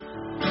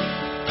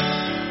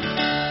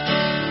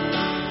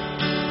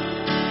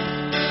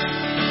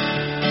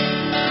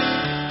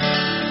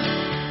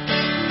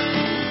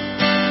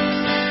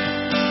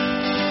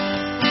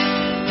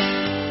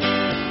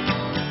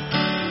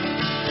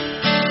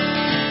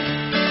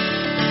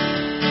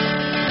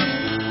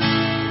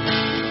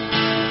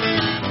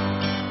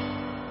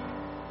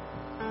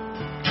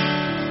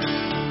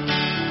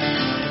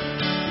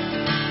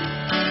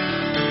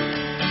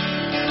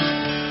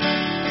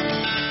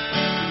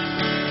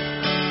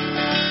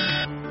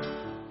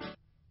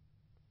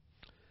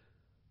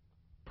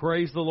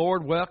Praise the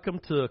Lord. Welcome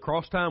to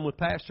Cross Time with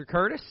Pastor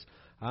Curtis.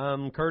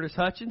 I'm Curtis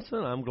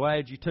Hutchinson. I'm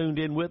glad you tuned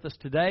in with us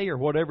today, or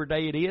whatever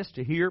day it is,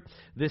 to hear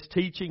this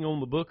teaching on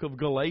the book of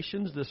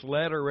Galatians, this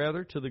letter,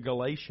 rather, to the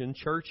Galatian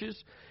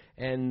churches.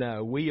 And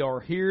we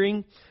are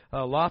hearing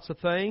lots of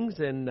things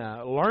and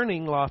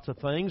learning lots of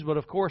things. But,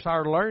 of course,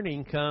 our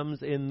learning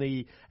comes in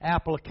the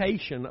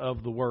application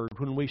of the Word.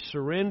 When we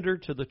surrender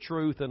to the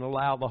truth and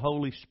allow the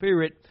Holy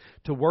Spirit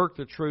to work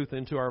the truth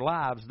into our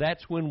lives,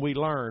 that's when we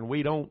learn.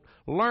 We don't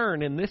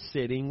learn in this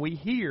setting. We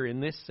hear in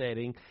this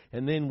setting.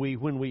 And then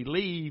when we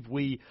leave,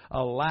 we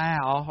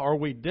allow or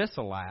we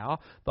disallow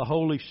the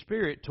Holy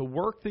Spirit to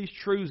work these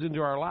truths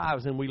into our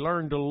lives. And we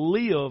learn to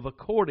live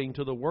according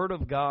to the Word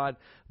of God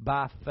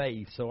by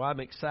faith. So I'm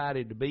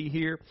excited to be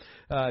here.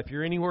 If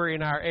you're anywhere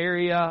in our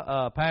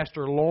area,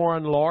 Pastor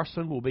Lauren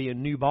Larson will be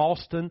in New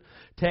Boston,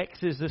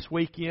 Texas this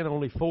weekend,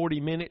 only 40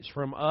 minutes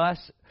from us.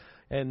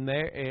 And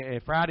there,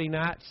 Friday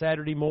night,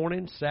 Saturday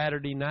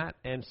night,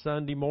 and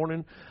Sunday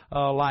morning,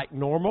 like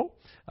normal.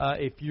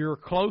 If you're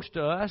close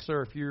to us,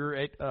 or if you're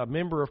a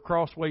member of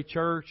CrossWay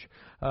Church,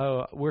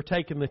 we're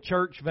taking the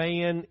church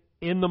van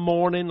in the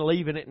morning,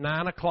 leaving at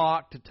 9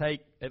 o'clock to take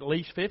at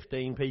least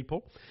 15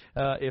 people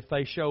if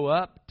they show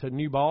up to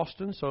New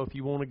Boston. So if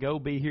you want to go,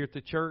 be here at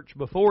the church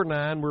before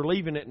 9. We're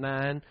leaving at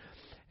 9.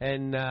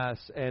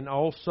 And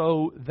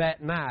also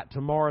that night,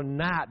 tomorrow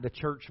night, the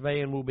church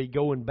van will be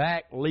going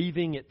back,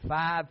 leaving at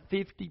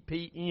 5:50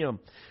 p.m.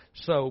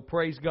 So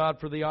praise God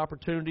for the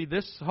opportunity.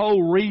 This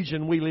whole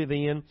region we live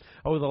in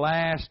over the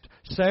last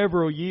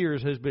several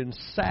years has been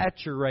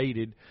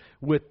saturated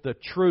with the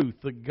truth,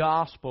 the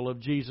gospel of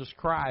Jesus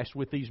Christ,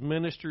 with these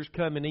ministers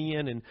coming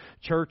in and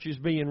churches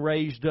being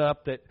raised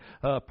up that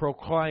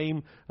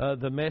proclaim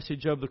the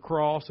message of the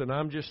cross. And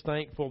I'm just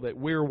thankful that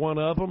we're one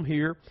of them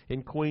here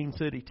in Queen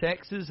City,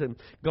 Texas, and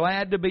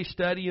glad to be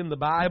studying the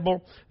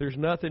Bible. There's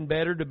nothing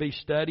better to be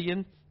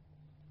studying.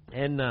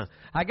 And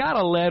I got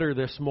a letter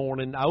this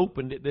morning. I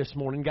opened it this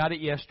morning. Got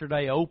it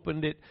yesterday.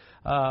 Opened it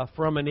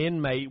from an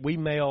inmate. We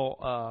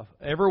mail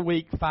every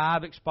week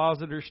 5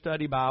 expositor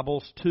study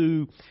Bibles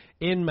to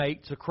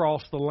inmates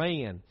across the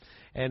land.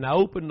 And I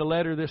opened the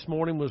letter this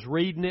morning. Was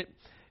reading it,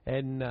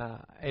 and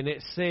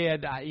it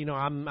said,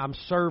 I'm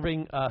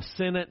serving a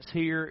sentence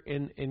here,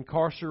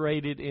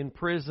 incarcerated in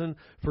prison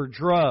for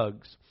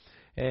drugs.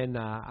 And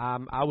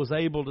I was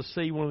able to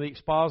see one of the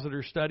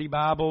expositor study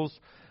Bibles.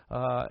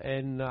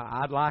 And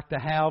I'd like to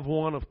have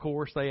one. Of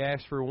course, they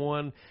asked for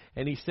one.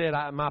 And he said,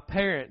 my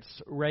parents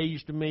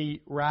raised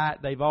me right.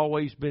 They've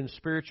always been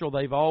spiritual.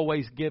 They've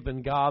always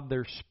given God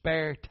their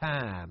spare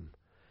time.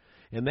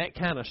 And that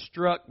kind of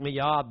struck me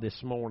odd this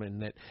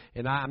morning.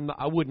 And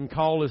I wouldn't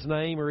call his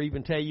name or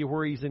even tell you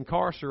where he's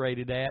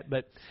incarcerated at,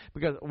 but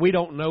because we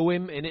don't know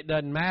him and it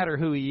doesn't matter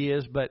who he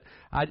is. But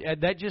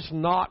that just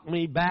knocked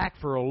me back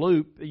for a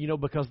loop,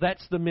 because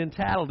that's the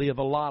mentality of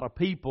a lot of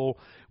people.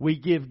 We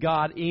give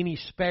God any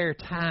spare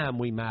time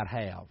we might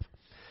have.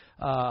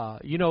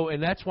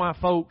 And that's why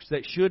folks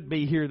that should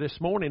be here this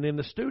morning in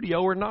the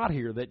studio are not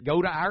here, that go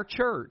to our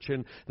church,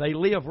 and they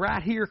live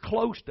right here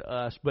close to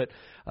us. But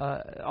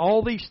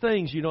all these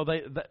things,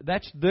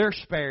 that's their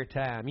spare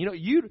time.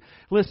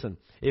 Listen,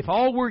 if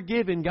all we're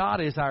giving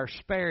God is our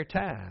spare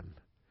time,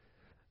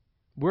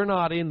 we're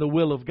not in the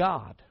will of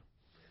God.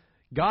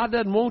 God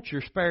doesn't want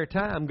your spare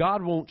time.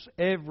 God wants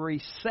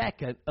every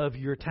second of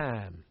your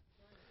time.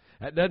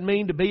 That doesn't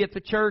mean to be at the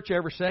church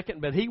every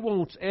second, but He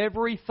wants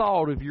every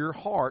thought of your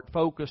heart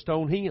focused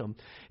on Him.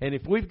 And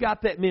if we've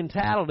got that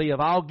mentality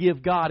of I'll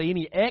give God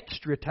any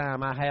extra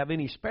time I have,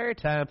 any spare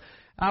time,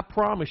 I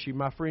promise you,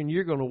 my friend,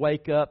 you're going to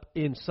wake up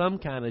in some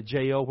kind of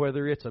jail,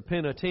 whether it's a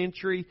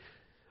penitentiary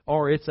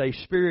or it's a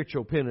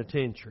spiritual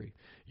penitentiary.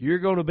 You're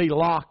going to be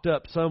locked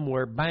up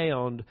somewhere,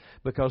 bound,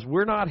 because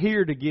we're not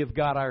here to give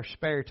God our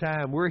spare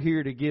time. We're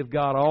here to give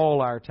God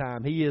all our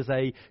time. He is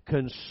a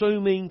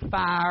consuming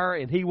fire,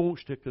 and He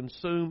wants to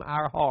consume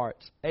our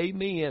hearts.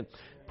 Amen.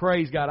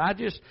 Praise God. I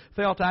just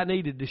felt I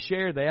needed to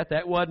share that.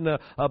 That wasn't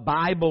a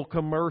Bible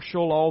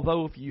commercial,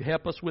 although if you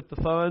help us with the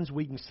funds,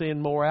 we can send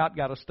more out.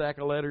 Got a stack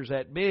of letters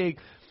that big.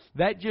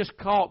 That just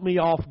caught me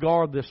off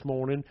guard this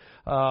morning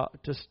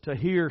to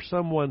hear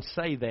someone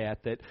say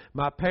that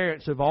my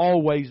parents have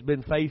always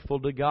been faithful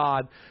to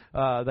God.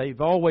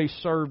 They've always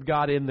served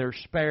God in their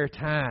spare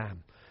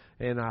time.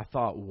 And I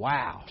thought,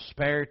 wow,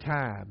 spare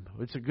time.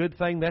 It's a good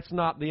thing that's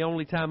not the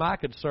only time I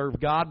could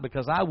serve God,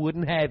 because I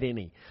wouldn't have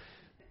any.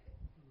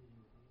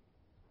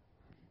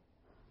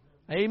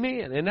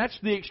 Amen. And that's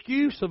the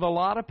excuse of a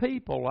lot of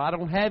people. I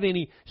don't have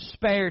any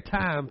spare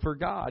time for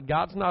God.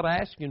 God's not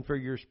asking for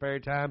your spare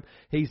time.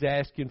 He's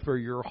asking for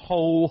your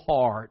whole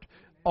heart,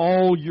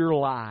 all your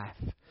life.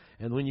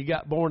 And when you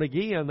got born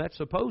again, that's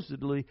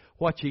supposedly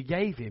what you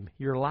gave Him,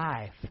 your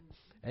life.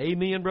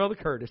 Amen, Brother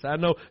Curtis. I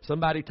know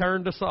somebody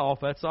turned us off.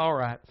 That's all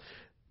right.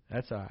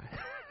 That's all right.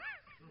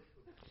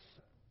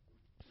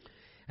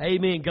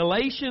 Amen.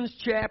 Galatians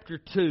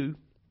chapter 2.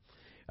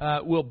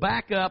 We'll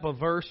back up a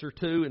verse or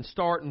two and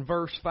start in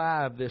verse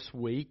 5 this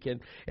week.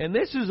 And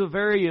this is a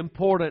very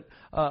important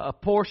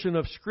portion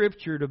of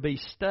Scripture to be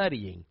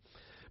studying.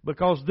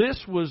 because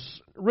this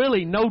was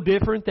really no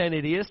different than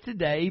it is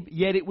today,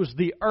 yet it was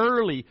the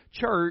early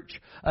church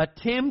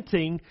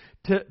attempting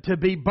to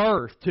be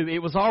birthed. It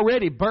was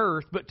already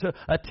birthed, but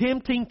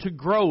attempting to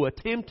grow,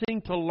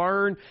 attempting to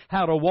learn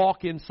how to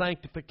walk in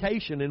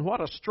sanctification. And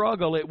what a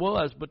struggle it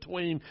was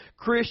between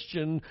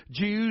Christian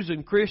Jews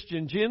and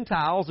Christian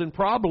Gentiles, and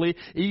probably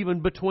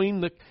even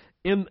between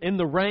in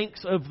the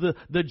ranks of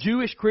the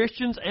Jewish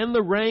Christians and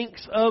the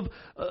ranks of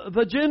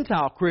the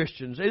Gentile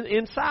Christians.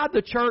 Inside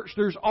the church,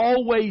 there's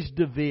always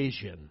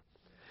division.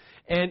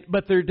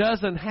 But there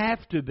doesn't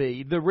have to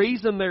be. The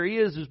reason there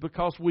is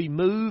because we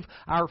move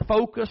our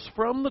focus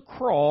from the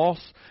cross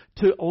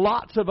to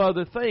lots of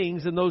other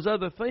things, and those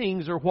other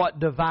things are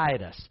what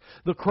divide us.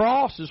 The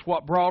cross is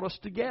what brought us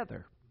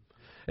together.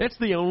 It's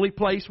the only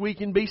place we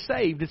can be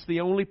saved. It's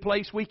the only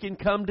place we can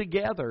come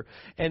together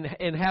and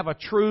have a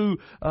true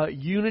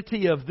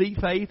unity of the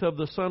faith of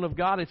the Son of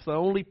God. It's the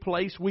only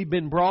place we've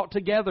been brought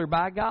together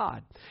by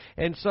God.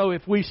 And so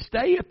if we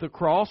stay at the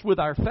cross with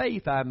our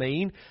faith,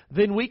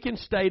 then we can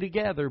stay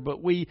together.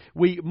 But we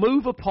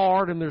move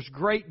apart, and there's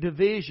great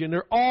division.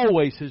 There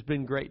always has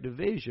been great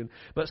division.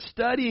 But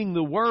studying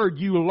the Word,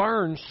 you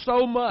learn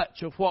so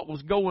much of what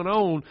was going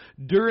on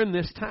during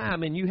this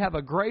time, and you have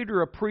a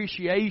greater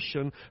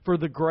appreciation for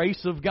the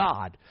grace of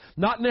God.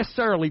 Not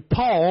necessarily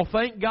Paul.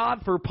 Thank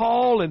God for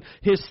Paul and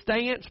his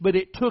stance, but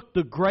it took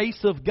the grace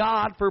of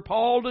God for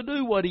Paul to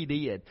do what he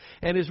did.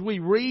 And as we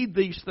read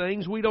these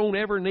things, we don't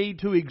ever need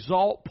to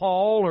exalt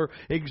Paul or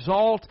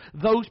exalt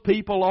those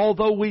people,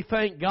 although we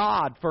thank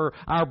God for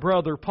our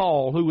brother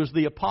Paul, who was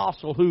the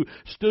apostle, who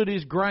stood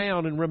his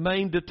ground and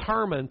remained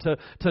determined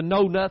to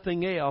know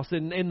nothing else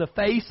in the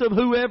face of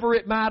whoever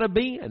it might have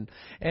been.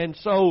 And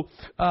so,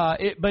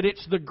 but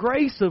it's the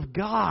grace of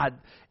God.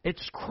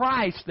 It's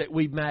Christ that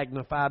we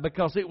magnify,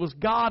 because it was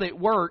God at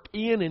work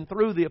in and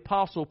through the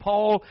Apostle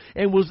Paul,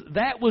 and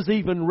that was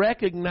even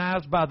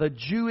recognized by the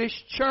Jewish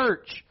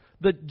church.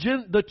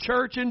 The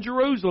church in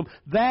Jerusalem,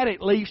 that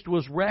at least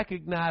was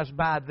recognized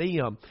by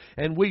them.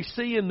 And we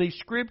see in these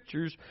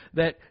scriptures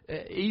that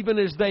even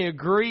as they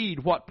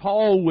agreed what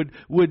Paul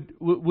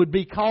would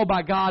be called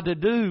by God to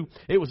do,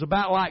 it was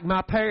about like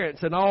my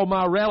parents and all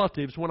my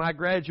relatives when I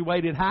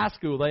graduated high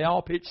school. They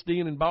all pitched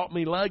in and bought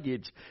me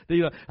luggage.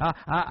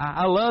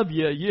 I love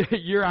you.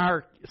 You're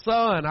our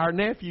son, our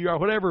nephew, or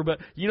whatever, but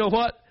you know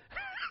what?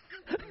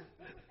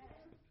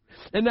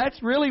 And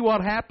that's really what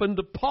happened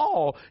to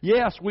Paul.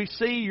 Yes, we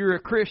see you're a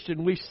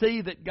Christian. We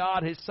see that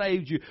God has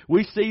saved you.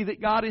 We see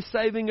that God is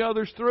saving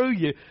others through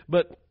you.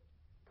 But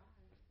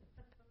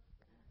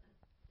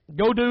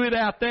go do it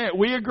out there.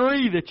 We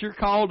agree that you're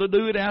called to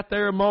do it out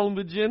there among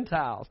the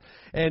Gentiles.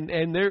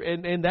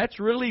 And that's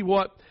really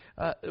what...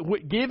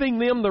 giving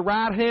them the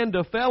right hand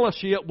of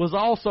fellowship was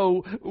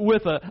also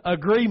with an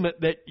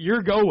agreement that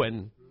you're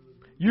going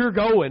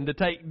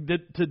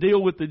to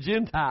deal with the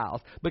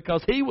Gentiles,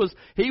 because he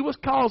was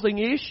causing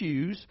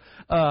issues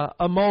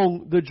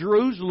among the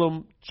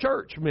Jerusalem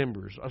church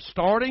members,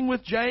 starting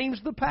with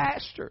James the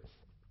pastor.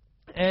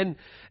 And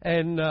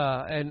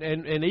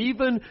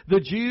even the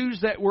Jews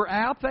that were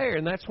out there,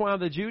 and that's why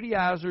the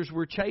Judaizers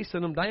were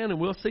chasing them down, and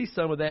we'll see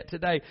some of that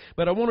today.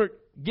 But I want to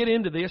get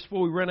into this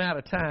before we run out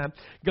of time.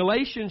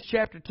 Galatians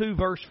chapter 2,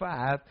 verse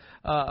 5,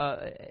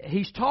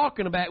 he's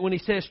talking about when he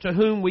says, "To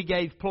whom we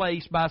gave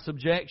place by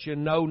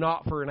subjection, no,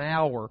 not for an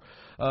hour,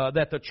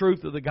 that the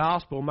truth of the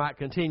gospel might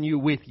continue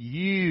with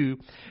you."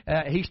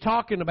 He's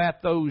talking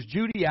about those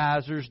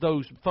Judaizers,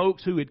 those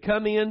folks who had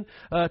come in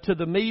to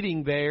the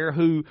meeting there,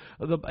 who,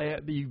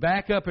 you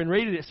back up and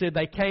read it, it said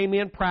they came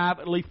in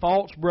privately,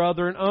 false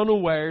brethren,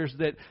 unawares,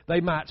 that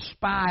they might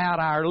spy out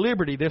our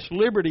liberty, this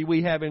liberty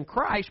we have in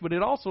Christ, but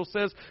it also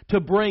says to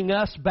bring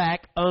us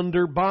back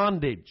under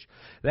bondage.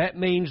 That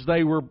means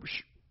they were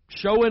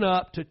showing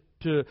up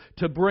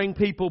to bring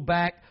people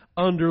back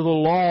under the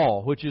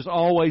law, which is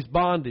always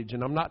bondage.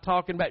 And I'm not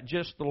talking about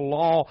just the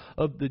law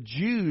of the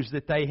Jews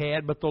that they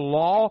had, but the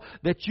law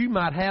that you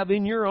might have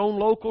in your own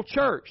local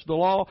church. The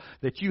law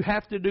that you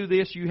have to do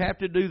this, you have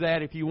to do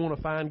that if you want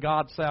to find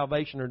God's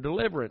salvation or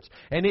deliverance.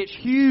 And it's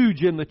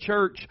huge in the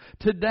church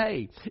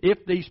today.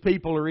 If these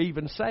people are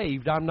even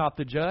saved, I'm not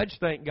the judge.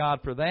 Thank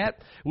God for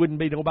that. Wouldn't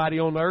be nobody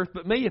on earth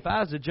but me if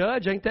I was a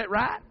judge. Ain't that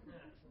right?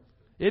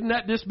 Isn't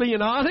that just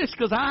being honest?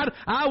 Because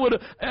I would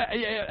have,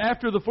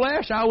 after the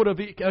flesh, I would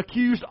have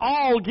accused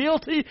all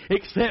guilty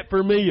except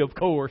for me, of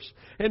course.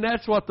 And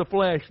that's what the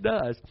flesh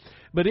does.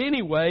 But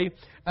anyway,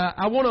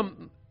 I want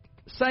to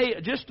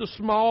say just a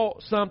small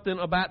something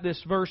about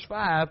this verse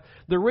 5.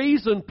 The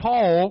reason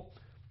Paul,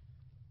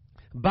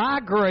 by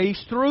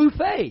grace through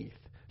faith,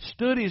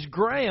 stood his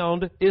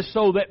ground is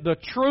so that the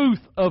truth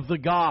of the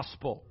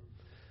gospel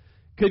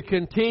could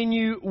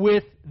continue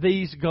with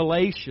these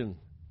Galatians.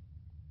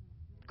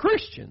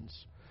 Christians.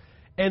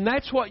 And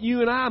that's what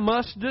you and I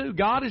must do.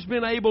 God has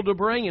been able to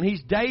bring, and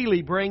He's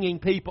daily bringing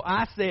people.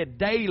 I said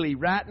daily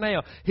right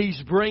now. He's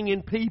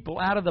bringing people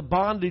out of the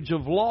bondage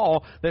of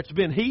law that's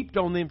been heaped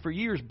on them for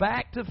years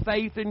back to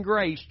faith and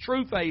grace,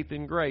 true faith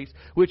and grace,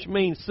 which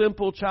means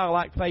simple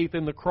childlike faith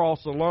in the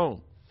cross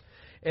alone.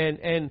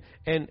 And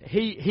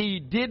he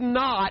did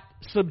not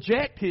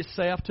subject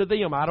himself to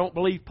them. I don't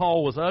believe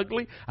Paul was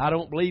ugly. I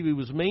don't believe he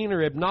was mean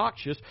or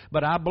obnoxious,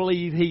 but I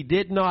believe he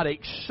did not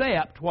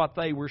accept what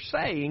they were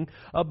saying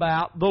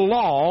about the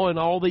law and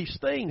all these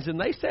things. And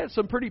they said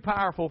some pretty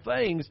powerful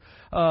things.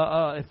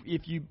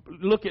 If you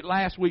look at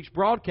last week's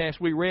broadcast,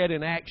 we read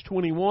in Acts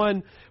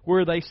 21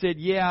 where they said,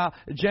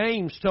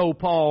 James told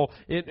Paul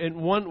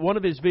in one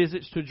of his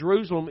visits to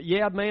Jerusalem,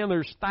 man,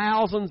 there's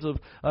thousands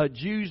of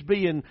Jews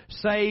being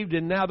saved,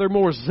 and now they're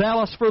more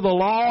zealous for the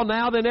law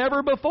now than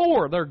ever before.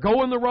 They're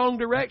going the wrong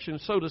direction.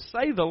 So to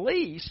say the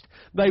least,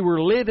 they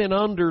were living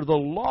under the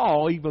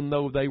law even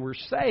though they were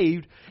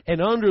saved.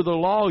 And under the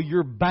law,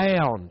 you're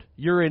bound.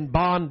 You're in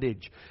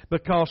bondage.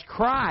 Because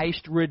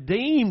Christ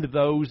redeemed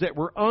those that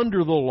were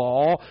under the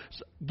law,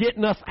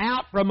 getting us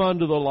out from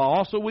under the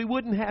law so we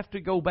wouldn't have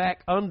to go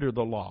back under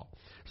the law.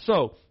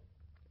 So,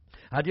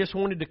 I just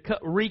wanted to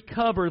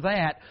recover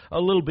that a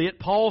little bit.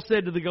 Paul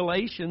said to the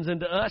Galatians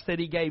and to us that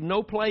he gave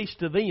no place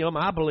to them,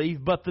 I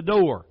believe, but the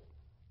door.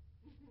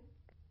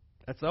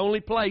 That's the only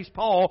place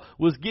Paul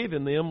was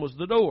giving them was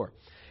the door.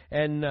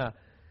 And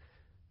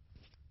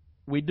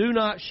we do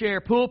not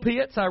share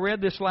pulpits. I read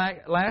this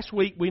last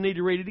week. We need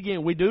to read it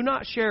again. We do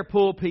not share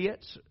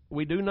pulpits.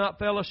 We do not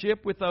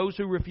fellowship with those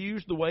who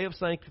refuse the way of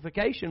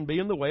sanctification,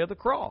 being the way of the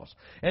cross.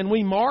 And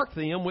we mark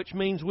them, which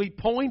means we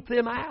point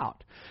them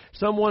out.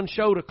 Someone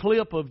showed a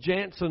clip of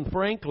Jansen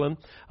Franklin,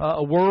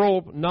 a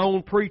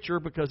world-known preacher,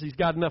 because he's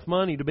got enough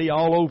money to be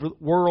all over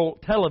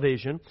world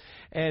television.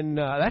 And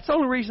that's the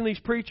only reason these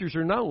preachers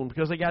are known,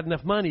 because they got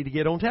enough money to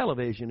get on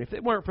television. If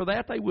it weren't for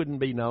that, they wouldn't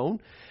be known.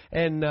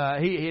 And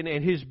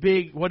his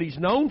what he's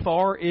known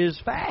for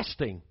is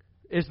fasting,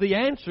 is the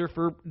answer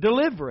for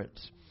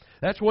deliverance.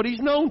 That's what he's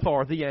known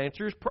for. The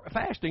answer is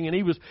fasting,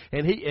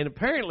 and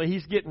apparently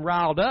he's getting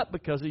riled up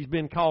because he's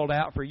been called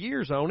out for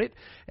years on it.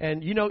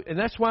 And and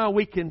that's why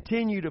we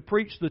continue to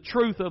preach the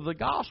truth of the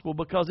gospel,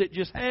 because it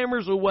just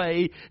hammers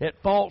away at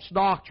false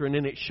doctrine,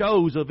 and it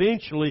shows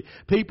eventually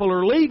people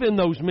are leaving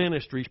those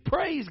ministries.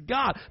 Praise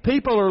God,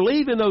 people are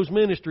leaving those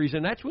ministries,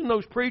 and that's when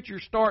those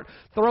preachers start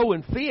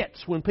throwing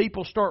fits, when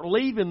people start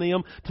leaving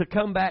them to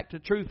come back to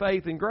true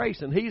faith and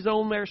grace. And he's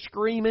on there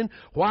screaming,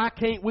 "Why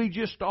can't we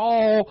just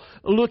all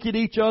look at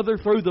each other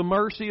through the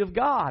mercy of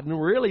God?"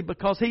 And really,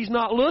 because he's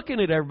not looking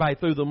at everybody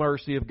through the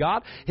mercy of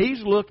God,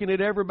 he's looking at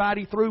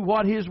everybody through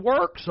what his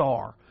works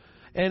are.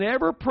 And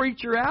every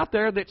preacher out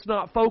there that's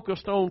not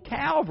focused on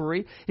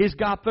Calvary has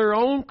got their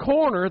own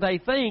corner, they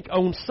think,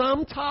 on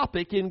some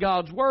topic in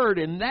God's Word,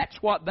 and that's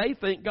what they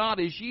think God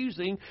is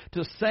using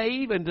to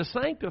save and to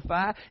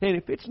sanctify. And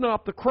if it's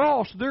not the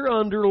cross, they're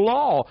under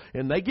law.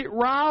 And they get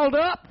riled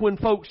up when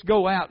folks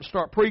go out and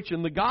start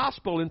preaching the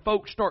gospel, and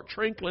folks start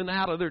trickling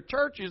out of their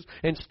churches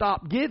and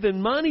stop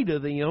giving money to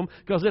them,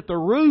 because at the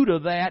root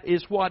of that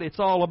is what it's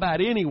all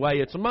about anyway.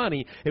 It's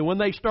money. And when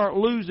they start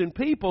losing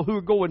people who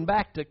are going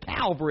back to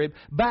Calvary,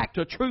 back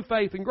to true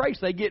faith and grace,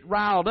 they get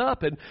riled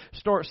up and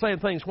start saying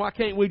things, "Why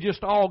can't we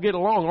just all get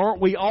along?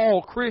 Aren't we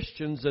all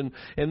Christians?" And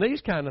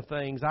these kind of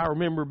things. I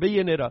remember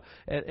being at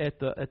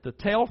the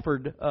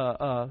Telford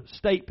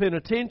State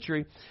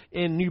Penitentiary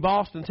in New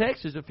Boston,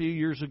 Texas, a few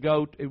years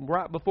ago. And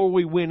right before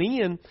we went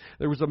in,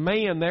 there was a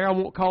man there. I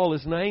won't call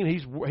his name.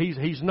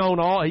 He's known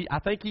all. I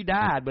think he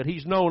died, but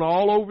he's known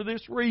all over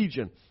this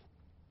region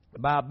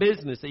by a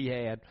business he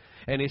had,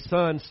 and his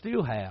sons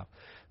still have.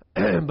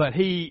 But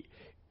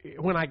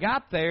when I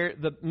got there,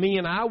 the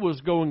men I was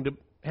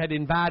had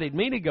invited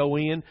me to go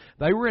in,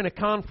 they were in a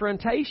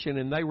confrontation,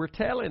 and they were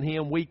telling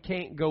him, "We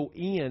can't go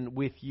in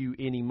with you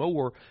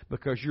anymore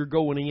because you're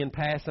going in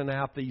passing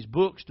out these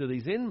books to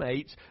these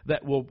inmates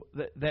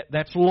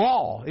that's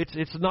law.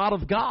 It's not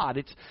of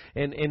God."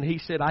 And he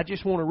said, "I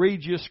just want to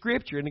read you a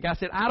scripture." And the guy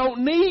said, "I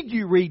don't need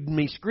you reading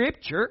me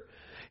scripture.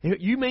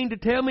 You mean to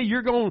tell me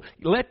you're going to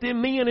let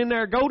them men in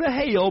there go to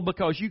hell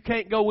because you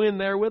can't go in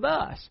there with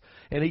us?"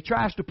 And he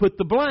tries to put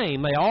the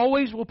blame. They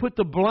always will put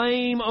the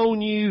blame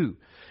on you.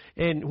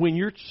 And when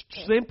you're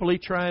simply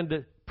trying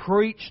to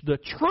preach the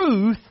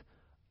truth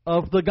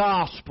of the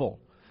gospel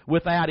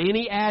without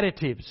any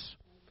additives,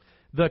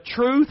 the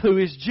truth, who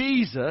is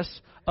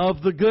Jesus,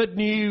 of the good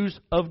news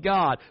of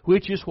God,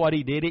 which is what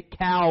he did at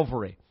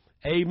Calvary.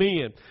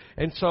 Amen.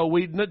 And so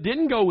we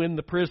didn't go in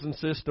the prison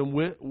system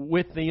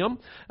with them,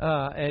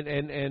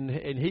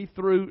 and he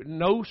threw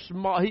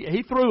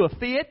he threw a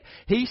fit.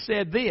 He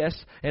said this,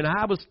 and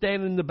I was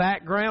standing in the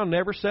background,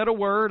 never said a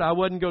word. I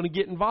wasn't going to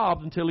get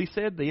involved until he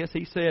said this.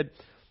 He said,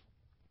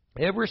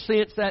 "Ever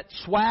since that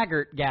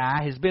Swaggart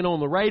guy has been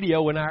on the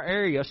radio in our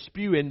area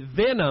spewing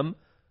venom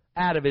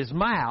out of his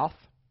mouth,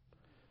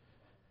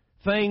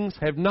 things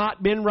have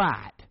not been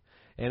right."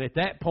 And at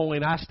that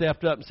point, I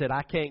stepped up and said,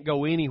 "I can't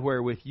go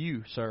anywhere with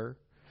you, sir."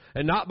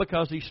 And not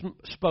because he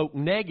spoke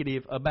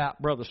negative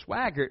about Brother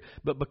Swaggart,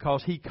 but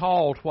because he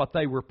called what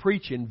they were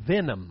preaching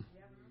venom.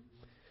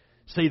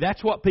 See,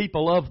 that's what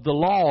people of the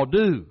law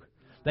do.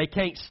 They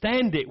can't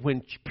stand it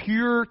when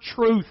pure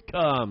truth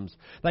comes.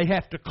 They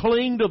have to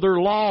cling to their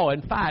law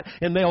and fight.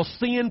 And they'll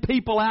send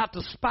people out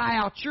to spy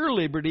out your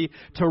liberty,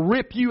 to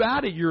rip you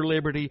out of your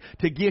liberty,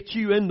 to get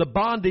you in the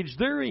bondage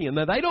they're in.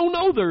 Now, they don't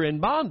know they're in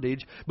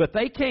bondage, but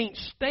they can't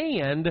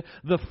stand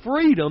the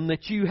freedom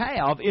that you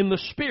have in the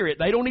Spirit.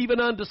 They don't even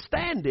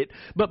understand it.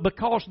 But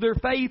because their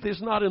faith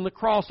is not in the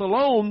cross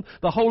alone,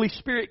 the Holy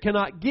Spirit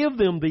cannot give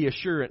them the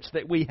assurance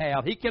that we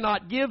have. He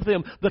cannot give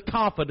them the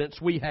confidence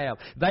we have.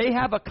 They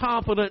have a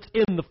confidence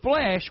in the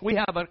flesh. We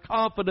have a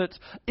confidence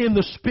in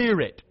the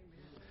Spirit.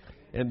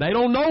 And they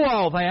don't know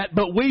all that,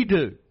 but we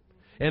do.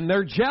 And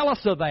they're jealous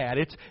of that.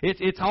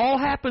 It's all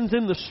happens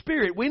in the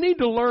Spirit. We need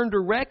to learn to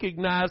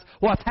recognize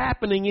what's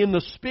happening in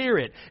the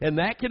Spirit. And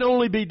that can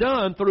only be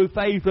done through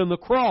faith in the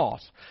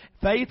cross.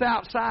 Faith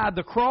outside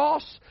the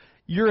cross,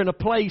 you're in a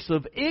place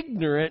of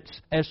ignorance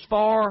as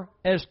far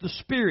as the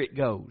Spirit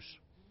goes.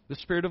 The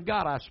Spirit of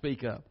God I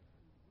speak of.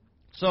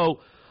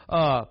 So,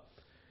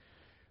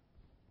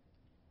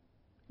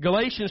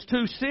 Galatians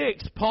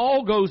 2:6,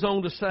 Paul goes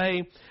on to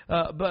say,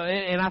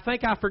 and I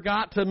think I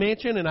forgot to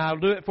mention, and I'll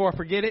do it before I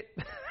forget it,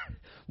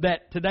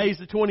 that today's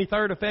the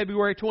 23rd of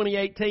February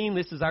 2018.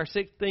 This is our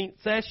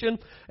 16th session,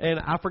 and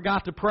I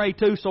forgot to pray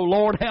too, so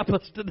Lord, help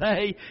us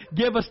today.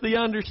 Give us the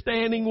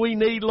understanding we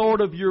need, Lord,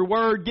 of your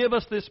word. Give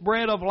us this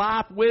bread of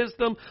life,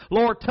 wisdom.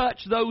 Lord,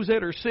 touch those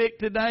that are sick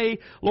today.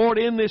 Lord,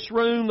 in this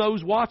room,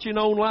 those watching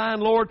online,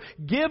 Lord,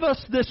 give us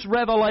this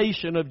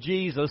revelation of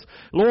Jesus.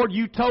 Lord,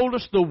 you told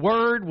us the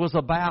word was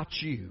about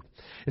you.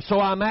 And so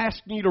I'm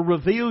asking you to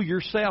reveal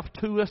yourself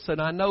to us,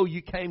 and I know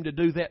you came to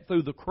do that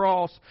through the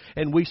cross,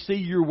 and we see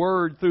your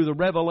word through the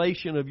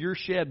revelation of your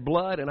shed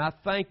blood, and I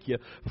thank you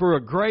for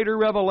a greater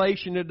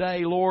revelation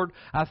today, Lord.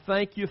 I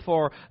thank you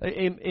for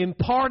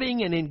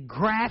imparting and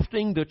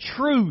engrafting the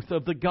truth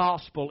of the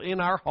gospel in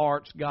our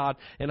hearts, God,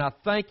 and I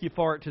thank you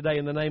for it today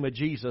in the name of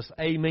Jesus.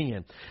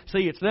 Amen.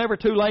 See, it's never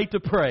too late to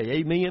pray.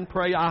 Amen.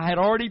 Pray. I had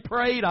already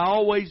prayed. I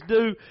always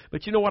do.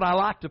 But you know what? I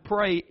like to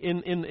pray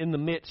in the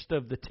midst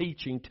of the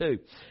teaching too.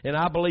 And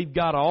I believe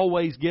God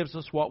always gives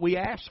us what we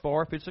ask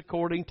for if it's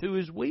according to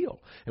His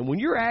will. And when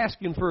you're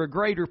asking for a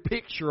greater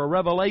picture, a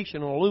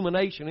revelation, an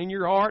illumination in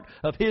your heart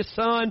of His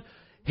Son,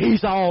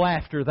 He's all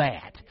after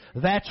that.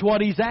 That's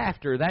what He's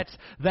after.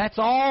 That's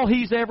all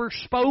He's ever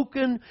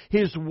spoken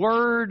His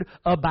Word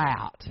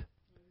about.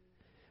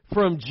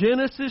 From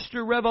Genesis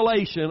to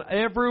Revelation,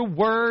 every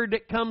word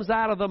that comes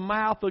out of the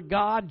mouth of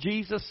God,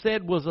 Jesus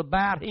said was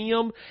about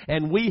Him,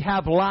 and we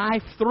have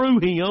life through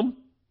Him.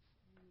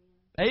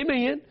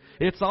 Amen.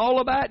 It's all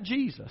about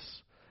Jesus.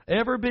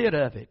 Every bit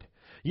of it.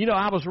 You know,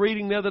 I was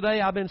reading the other day,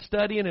 I've been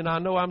studying, and I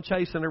know I'm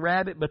chasing a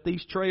rabbit, but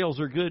these trails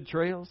are good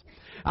trails.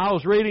 I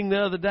was reading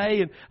the other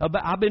day, and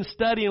I've been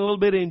studying a little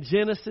bit in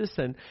Genesis,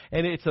 and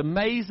it's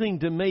amazing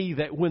to me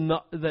that when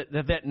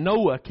that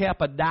Noah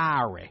kept a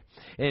diary,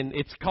 and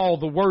it's called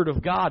the Word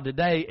of God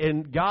today,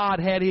 and God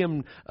had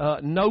him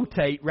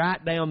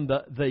write down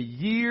the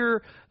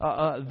year,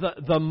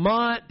 the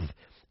month,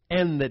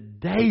 and the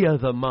day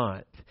of the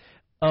month.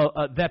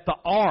 That the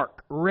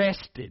ark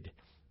rested,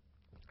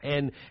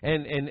 and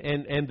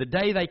the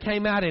day they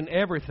came out and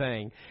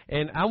everything.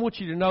 And I want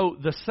you to know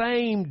the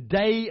same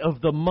day of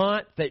the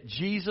month that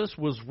Jesus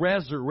was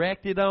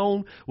resurrected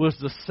on was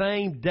the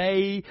same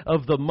day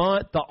of the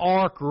month the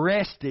ark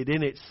rested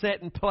in its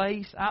set in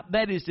place.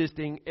 That is just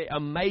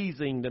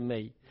amazing to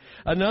me.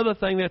 Another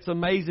thing that's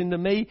amazing to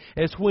me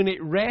is when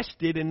it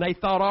rested and they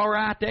thought, all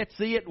right, that's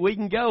it, we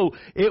can go.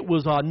 It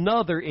was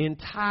another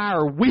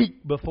entire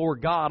week before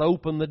God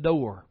opened the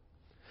door.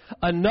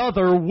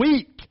 Another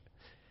week.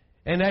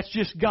 And that's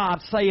just God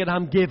saying,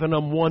 I'm giving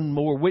them one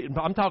more week.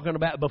 I'm talking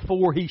about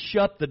before He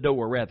shut the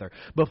door, rather.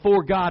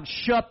 Before God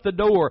shut the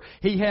door,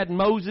 He had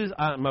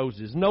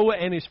Noah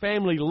and his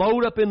family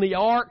load up in the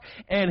ark,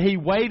 and He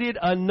waited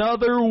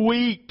another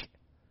week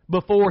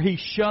before He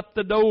shut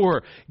the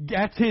door.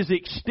 That's His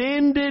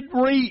extended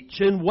reach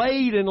and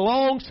wait and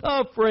long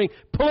suffering.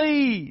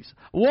 Please,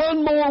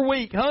 one more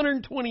week,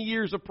 120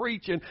 years of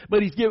preaching,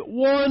 but He's given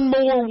one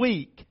more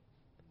week.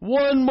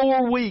 One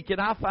more week,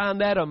 and I find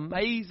that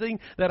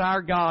amazing that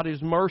our God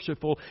is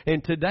merciful.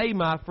 And today,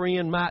 my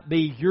friend, might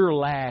be your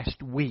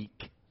last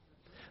week.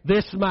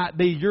 This might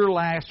be your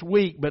last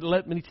week, but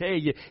let me tell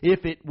you,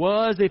 if it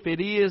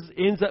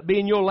ends up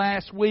being your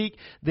last week,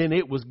 then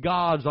it was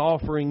God's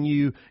offering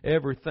you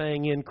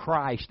everything in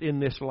Christ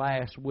in this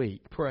last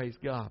week. Praise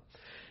God.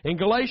 In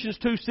Galatians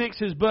 2:6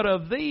 says, but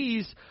of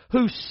these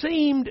who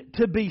seemed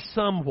to be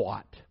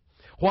somewhat,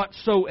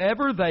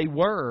 whatsoever they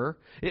were,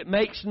 it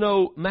makes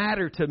no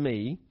matter to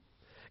me.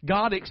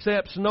 God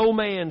accepts no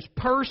man's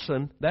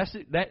person.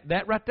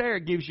 That right there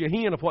gives you a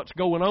hint of what's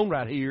going on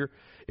right here.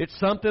 It's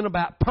something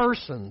about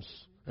persons,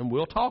 and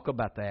we'll talk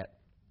about that.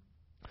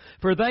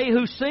 For they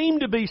who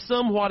seemed to be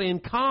somewhat in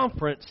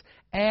conference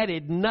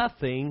added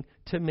nothing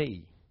to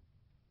me.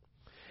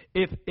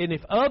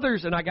 If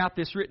others, and I got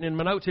this written in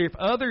my notes here, if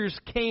others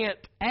can't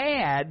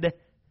add,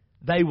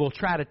 they will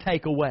try to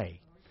take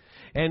away.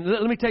 And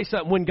let me tell you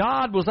something. When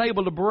God was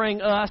able to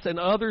bring us and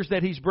others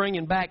that He's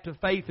bringing back to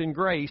faith and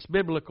grace,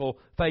 biblical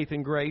faith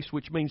and grace,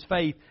 which means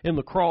faith in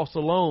the cross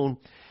alone,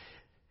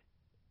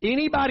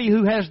 anybody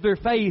who has their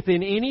faith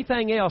in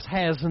anything else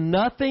has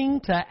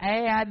nothing to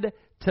add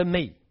to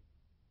me.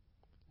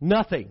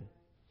 Nothing.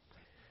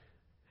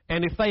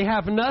 And if they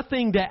have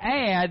nothing to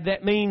add,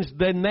 that means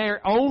then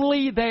they're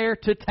only there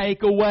to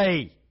take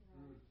away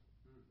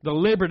the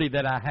liberty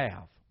that I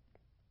have.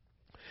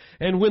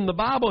 And when the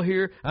Bible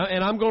here,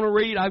 and I'm going to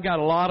read, I've got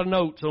a lot of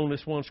notes on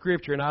this one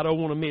scripture, and I don't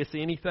want to miss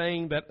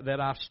anything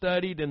that I've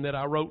studied and that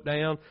I wrote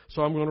down,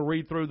 so I'm going to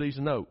read through these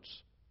notes.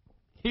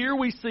 Here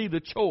we see the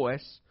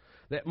choice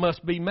that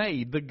must be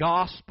made, the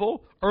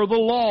gospel or the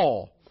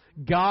law,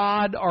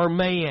 God or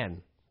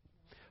man.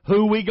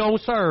 Who we going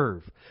to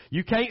serve?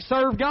 You can't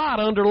serve God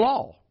under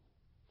law.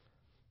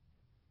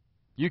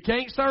 You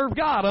can't serve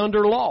God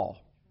under law.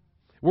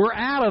 We're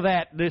out of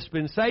that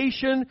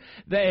dispensation,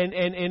 and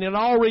in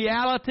all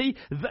reality,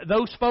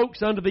 those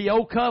folks under the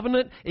old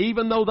covenant,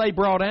 even though they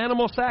brought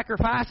animal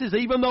sacrifices,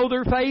 even though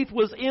their faith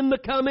was in the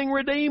coming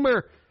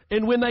Redeemer,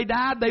 and when they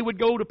died they would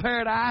go to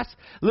paradise,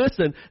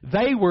 listen,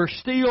 they were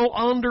still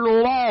under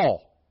law.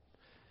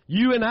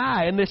 You and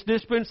I, in this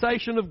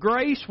dispensation of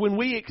grace, when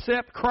we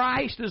accept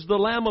Christ as the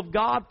Lamb of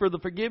God for the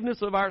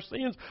forgiveness of our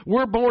sins,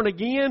 we're born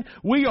again,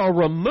 we are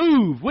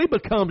removed. We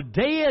become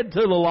dead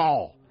to the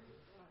law.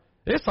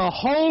 It's a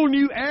whole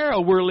new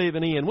era we're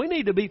living in. We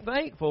need to be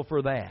thankful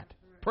for that.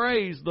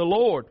 Praise the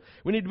Lord.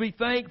 We need to be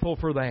thankful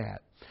for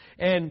that.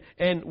 And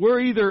we're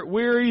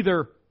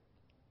either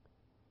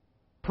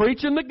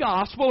preaching the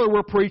gospel or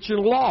we're preaching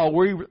law.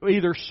 We're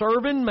either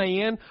serving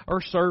man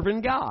or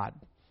serving God.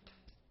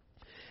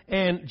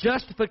 And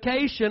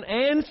justification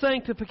and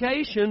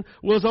sanctification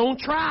was on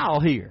trial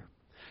here.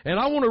 And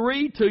I want to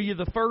read to you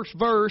the first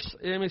verse.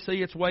 Let me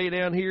see, it's way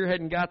down here.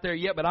 Hadn't got there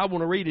yet, but I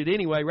want to read it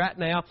anyway right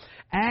now.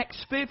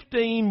 Acts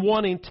 15,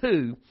 1 and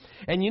 2.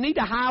 And you need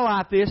to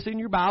highlight this in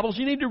your Bibles.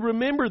 You need to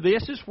remember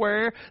this is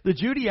where the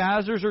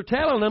Judaizers are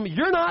telling them,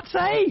 you're not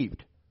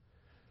saved.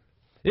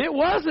 It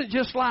wasn't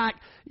just like,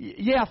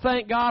 yeah,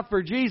 thank God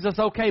for Jesus,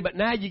 okay, but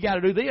now you got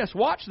to do this.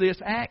 Watch this,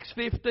 Acts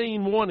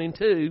 15, 1 and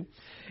 2.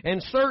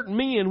 And certain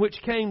men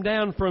which came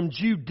down from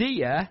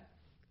Judea,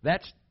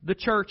 that's the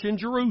church in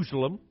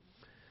Jerusalem,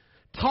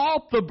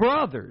 taught the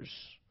brothers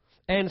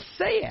and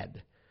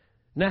said,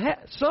 now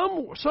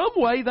some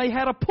way they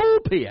had a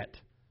pulpit.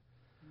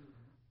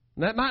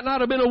 That might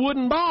not have been a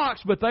wooden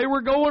box, but they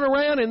were going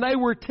around and they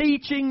were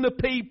teaching the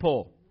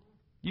people.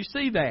 You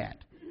see that?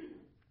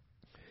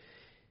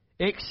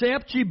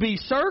 Except you be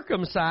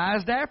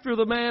circumcised after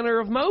the manner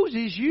of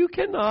Moses, you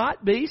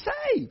cannot be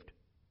saved.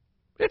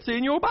 It's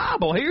in your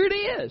Bible. Here it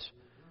is.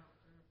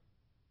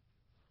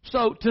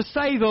 So, to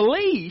say the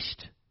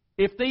least,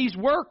 if these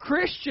were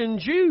Christian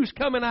Jews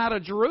coming out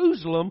of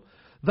Jerusalem,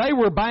 they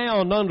were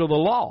bound under the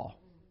law.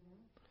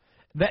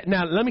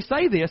 Now, let me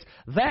say this.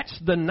 That's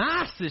the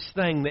nicest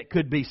thing that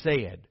could be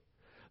said.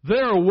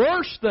 There are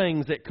worse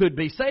things that could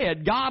be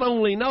said. God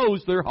only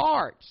knows their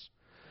hearts.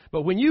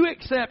 But when you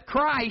accept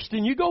Christ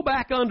and you go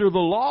back under the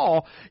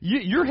law,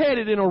 you're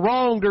headed in a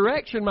wrong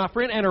direction, my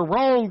friend, and a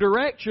wrong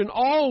direction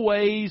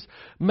always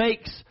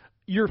makes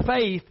your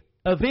faith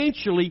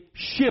eventually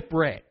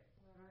shipwrecked.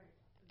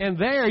 And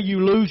there you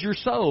lose your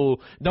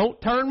soul. Don't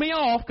turn me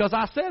off because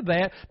I said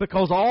that,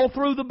 because all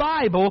through the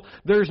Bible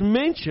there's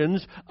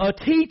mentions of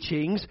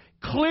teachings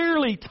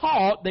clearly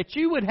taught that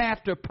you would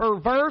have to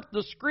pervert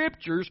the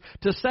Scriptures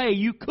to say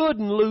you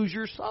couldn't lose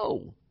your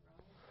soul.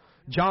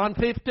 John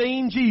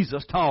 15,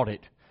 Jesus taught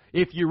it,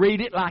 if you read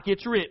it like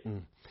it's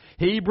written.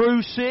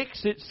 Hebrews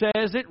 6, it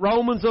says it.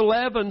 Romans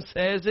 11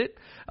 says it.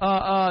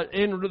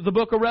 In the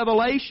book of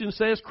Revelation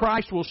says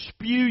Christ will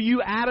spew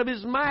you out of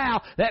His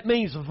mouth. That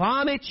means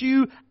vomit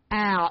you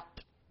out.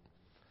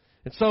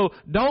 And so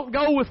don't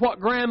go with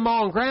what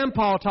Grandma and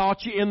Grandpa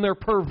taught you in their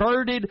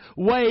perverted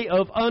way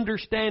of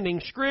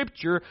understanding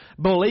Scripture.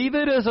 Believe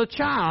it as a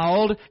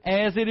child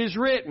as it is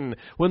written.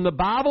 When the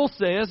Bible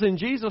says, and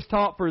Jesus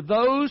taught, for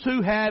those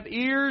who have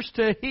ears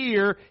to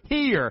hear,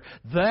 hear.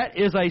 That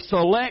is a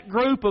select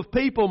group of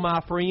people,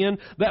 my friend,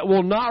 that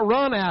will not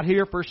run out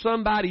here for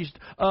somebody's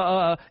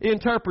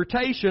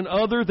interpretation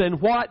other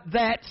than what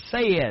that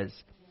says.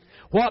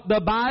 What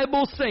the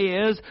Bible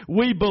says,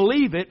 we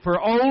believe it,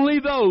 for only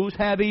those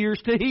have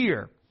ears to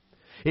hear.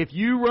 If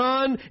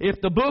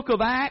the book of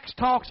Acts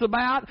talks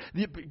about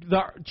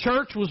the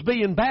church was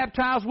being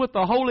baptized with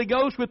the Holy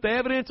Ghost with the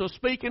evidence of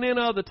speaking in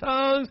other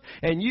tongues,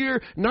 and you're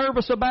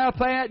nervous about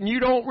that, and you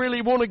don't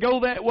really want to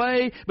go that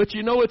way, but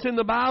you know it's in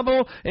the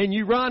Bible, and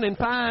you run and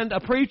find a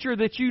preacher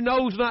that you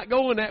know's not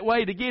going that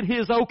way to get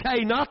his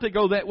okay not to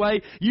go that way,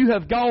 you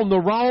have gone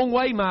the wrong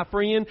way, my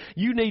friend.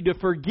 You need to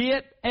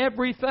forget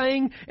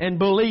everything and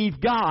believe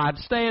God.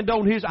 Stand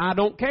on His. I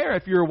don't care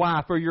if your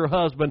wife or your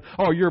husband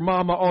or your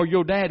mama or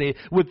your daddy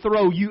would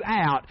throw you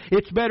out.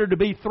 It's better to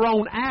be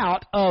thrown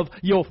out of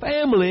your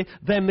family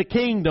than the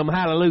kingdom.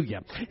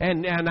 Hallelujah.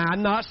 And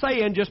I'm not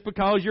saying just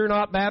because you're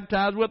not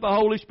baptized with the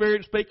Holy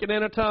Spirit, speaking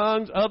in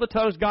other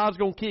tongues, God's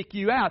going to kick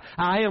you out.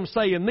 I am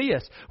saying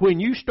this. When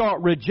you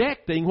start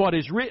rejecting what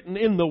is written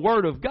in the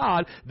Word of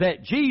God,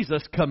 that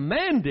Jesus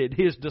commanded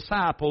His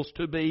disciples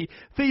to be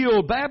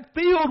filled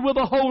with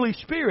the Holy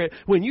Spirit,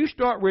 when you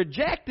start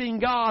rejecting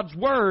God's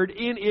Word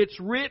in its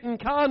written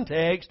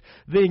context,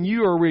 then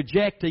you are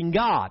rejecting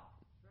God.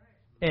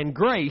 And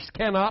grace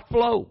cannot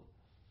flow.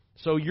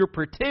 So you're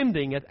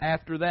pretending it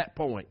after that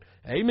point.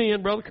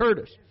 Amen, Brother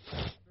Curtis.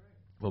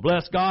 Well,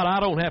 bless God, I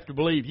don't have to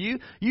believe you.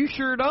 You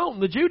sure don't.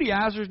 The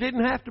Judaizers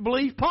didn't have to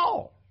believe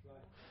Paul.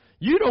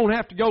 You don't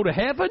have to go to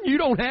heaven. You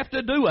don't have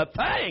to do a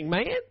thing,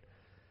 man.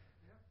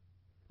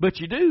 But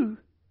you do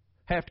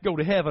have to go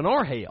to heaven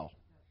or hell.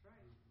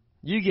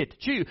 You get to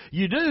choose.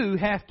 You do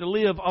have to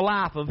live a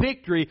life of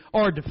victory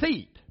or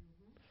defeat.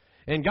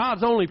 And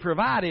God's only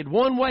provided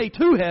one way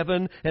to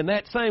heaven, and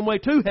that same way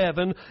to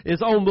heaven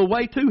is on the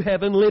way to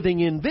heaven,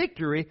 living in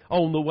victory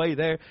on the way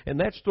there, and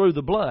that's through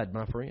the blood,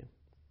 my friend.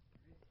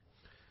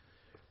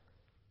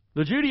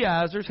 The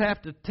Judaizers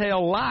have to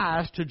tell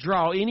lies to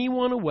draw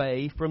anyone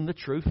away from the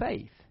true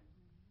faith.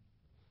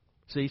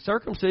 See,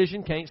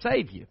 circumcision can't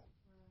save you.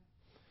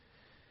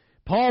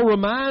 Paul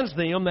reminds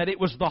them that it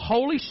was the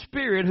Holy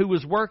Spirit who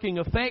was working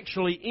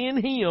effectually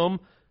in him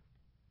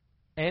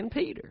and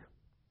Peter.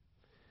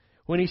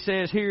 When he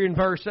says here in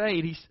verse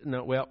 8,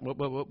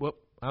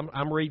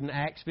 I'm reading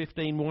Acts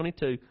 15, 1 and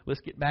 2.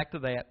 Let's get back to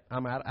that.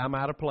 I'm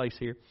out of place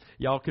here.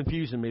 Y'all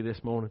confusing me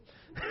this morning.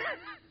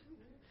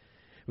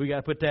 We got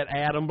to put that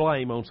Adam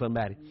blame on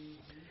somebody.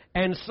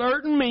 And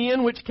certain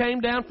men which came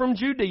down from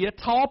Judea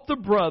taught the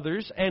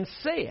brothers and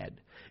said,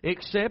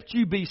 except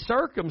you be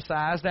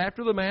circumcised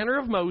after the manner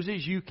of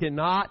Moses, you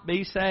cannot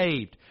be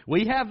saved.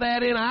 We have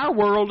that in our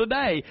world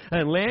today.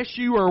 Unless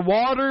you are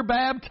water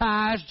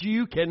baptized,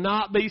 you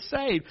cannot be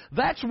saved.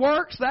 That's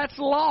works, that's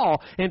law.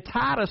 And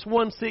Titus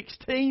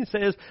 1:16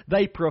 says,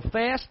 they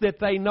profess that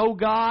they know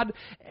God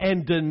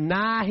and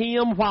deny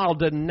Him while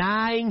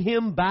denying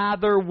Him by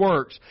their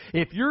works.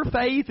 If your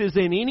faith is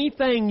in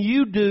anything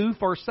you do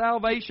for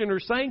salvation or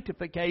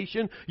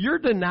sanctification, you're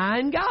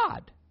denying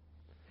God.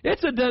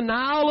 It's a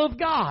denial of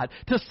God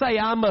to say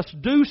I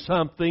must do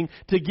something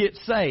to get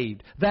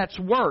saved. That's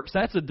works.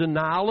 That's a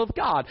denial of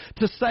God.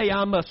 To say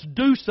I must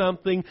do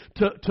something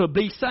to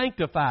be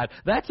sanctified.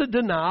 That's a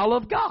denial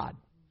of God.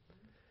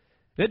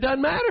 It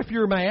doesn't matter if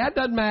you're mad. It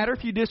doesn't matter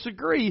if you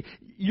disagree.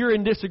 You're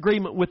in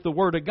disagreement with the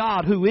Word of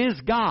God, who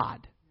is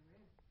God.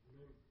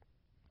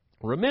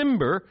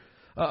 Remember,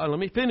 let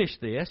me finish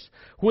this.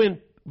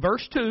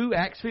 Verse 2,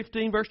 Acts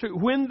 15, verse 2,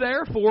 when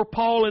therefore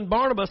Paul and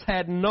Barnabas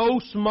had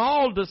no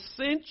small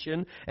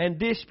dissension and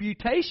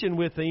disputation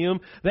with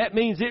them, that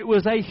means it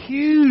was a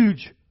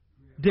huge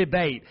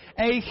debate,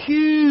 a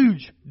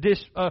huge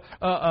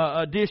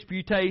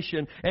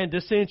disputation and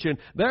dissension.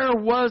 There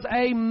was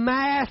a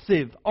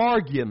massive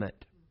argument.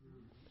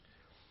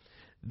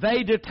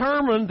 They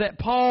determined that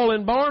Paul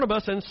and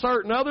Barnabas and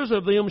certain others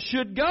of them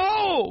should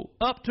go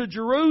up to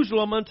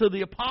Jerusalem unto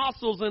the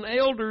apostles and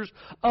elders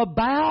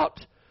about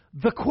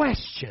the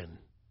question.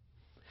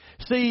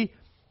 See,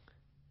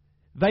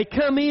 they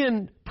come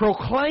in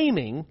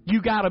proclaiming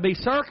you got to be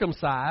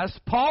circumcised.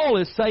 Paul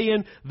is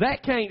saying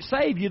that can't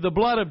save you. The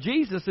blood of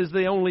Jesus is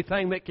the only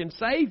thing that can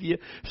save you.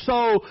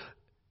 So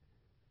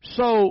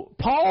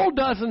Paul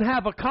doesn't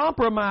have a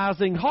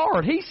compromising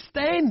heart. He's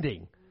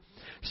standing.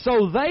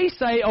 So they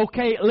say,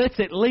 okay,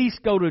 let's at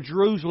least go to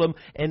Jerusalem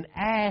and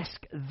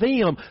ask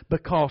them,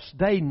 because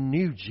they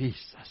knew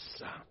Jesus.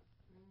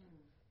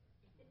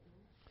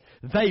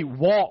 They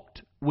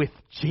walked with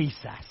Jesus.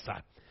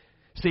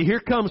 See,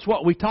 here comes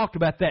what we talked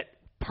about, that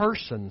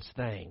persons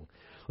thing.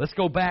 Let's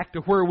go back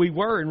to where we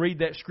were and read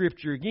that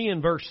scripture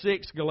again, verse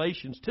 6,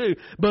 Galatians 2.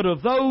 But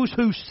of those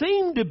who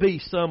seem to be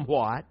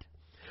somewhat,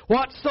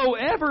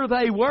 whatsoever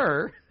they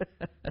were,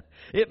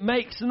 it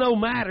makes no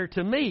matter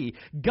to me.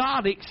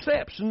 God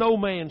accepts no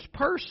man's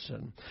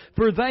person.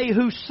 For they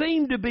who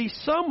seem to be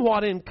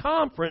somewhat in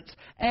conference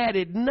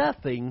added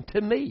nothing to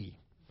me.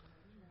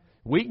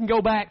 We can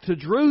go back to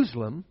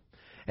Jerusalem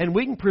and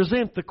we can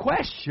present the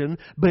question,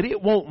 but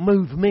it won't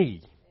move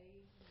me.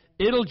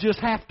 It'll just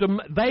have to,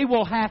 they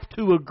will have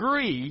to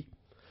agree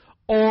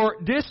or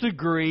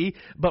disagree,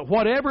 but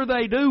whatever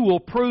they do will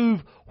prove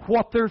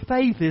what their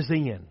faith is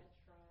in.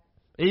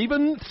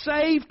 Even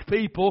saved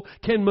people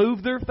can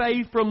move their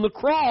faith from the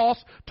cross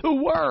to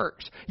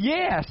works.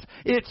 Yes,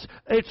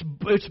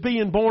 it's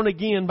being born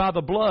again by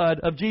the blood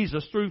of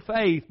Jesus through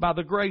faith by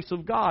the grace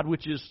of God,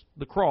 which is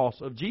the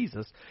cross of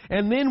Jesus.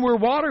 And then we're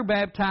water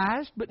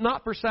baptized, but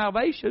not for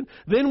salvation.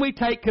 Then we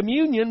take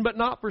communion, but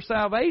not for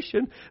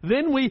salvation.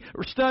 Then we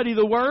study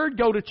the Word,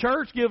 go to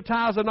church, give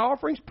tithes and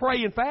offerings,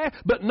 pray and fast,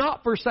 but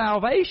not for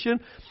salvation.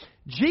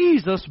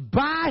 Jesus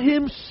by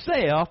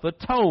Himself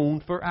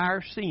atoned for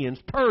our sins,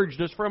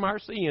 purged us from our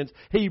sins.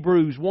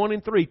 Hebrews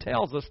 1:3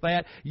 tells us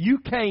that. You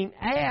can't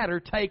add or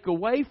take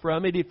away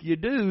from it. If you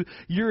do,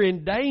 you're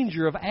in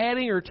danger of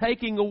adding or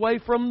taking away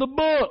from the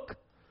book.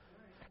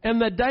 And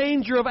the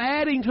danger of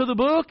adding to the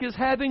book is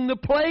having the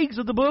plagues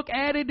of the book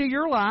added to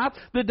your life.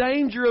 The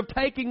danger of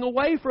taking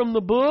away from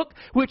the book,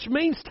 which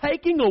means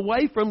taking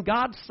away from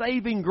God's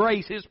saving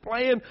grace, His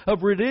plan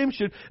of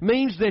redemption,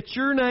 means that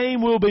your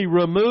name will be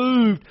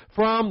removed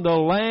from the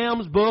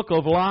Lamb's book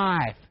of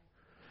life.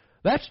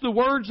 That's the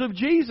words of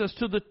Jesus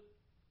to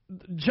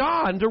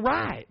John to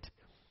write.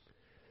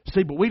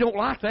 See, but we don't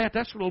like that.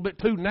 That's a little bit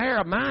too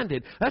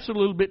narrow-minded. That's a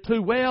little bit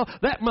too,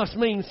 that must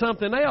mean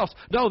something else.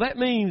 No, that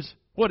means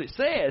what it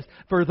says,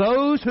 for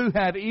those who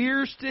have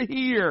ears to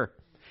hear.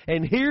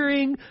 And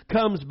hearing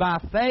comes by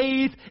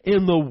faith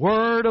in the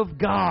Word of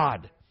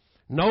God.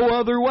 No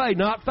other way.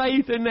 Not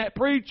faith in that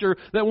preacher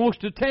that wants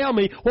to tell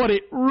me what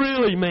it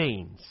really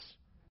means.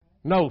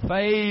 No,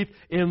 faith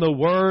in the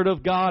Word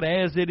of God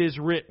as it is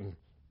written.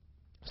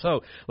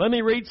 So, let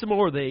me read some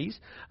more of these.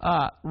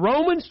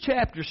 Romans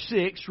chapter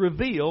 6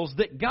 reveals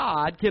that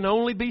God can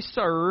only be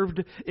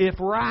served if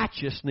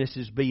righteousness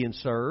is being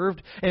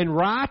served. And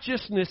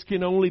righteousness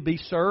can only be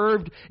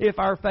served if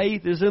our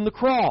faith is in the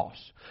cross.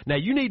 Now,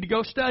 you need to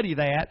go study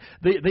that.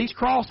 These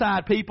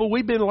cross-eyed people,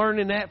 we've been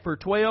learning that for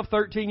 12,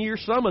 13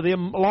 years. Some of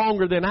them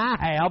longer than I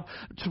have.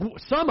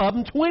 Some of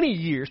them 20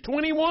 years,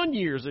 21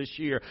 years this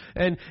year.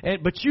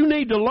 But you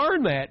need to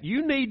learn that.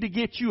 You need to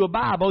get you a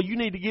Bible. You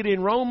need to get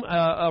in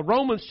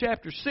Romans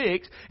chapter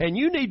 6, and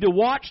you need to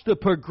watch the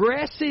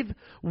progressive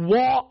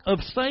walk of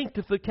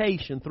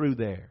sanctification through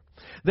there.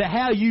 That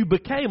how you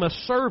became a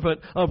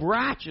servant of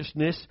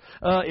righteousness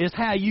is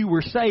how you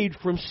were saved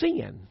from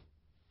sin.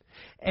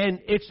 And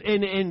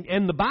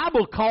the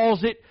Bible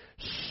calls it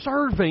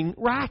serving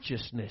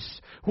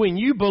righteousness. When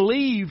you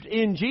believed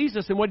in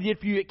Jesus and what He did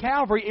for you at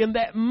Calvary, in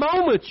that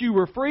moment you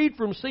were freed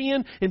from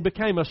sin and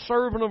became a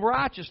servant of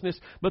righteousness.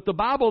 But the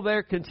Bible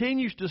there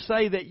continues to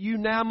say that you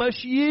now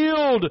must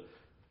yield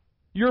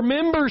your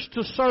members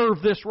to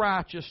serve this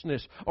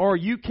righteousness, or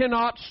you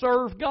cannot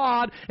serve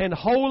God, and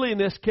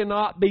holiness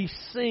cannot be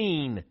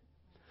seen.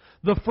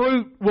 The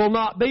fruit will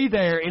not be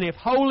there, and if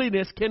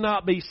holiness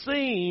cannot be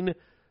seen,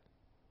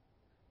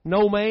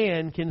 no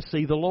man can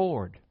see the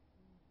Lord.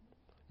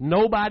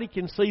 Nobody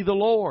can see the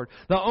Lord.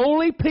 The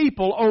only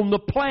people on the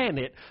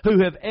planet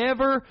who have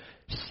ever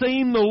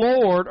seen the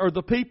Lord are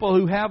the people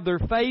who have their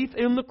faith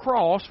in the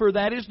cross, for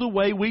that is the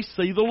way we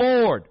see the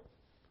Lord.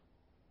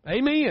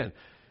 Amen.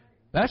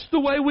 That's the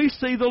way we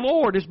see the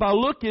Lord, is by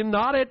looking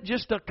not at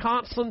just a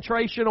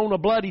concentration on a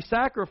bloody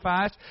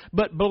sacrifice,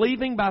 but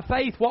believing by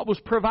faith what was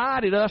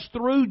provided us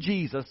through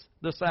Jesus,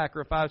 the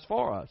sacrifice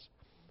for us.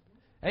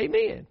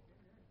 Amen.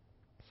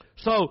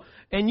 So,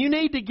 and you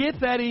need to get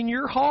that in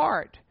your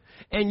heart.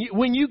 And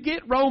when you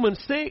get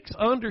Romans 6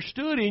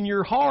 understood in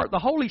your heart, the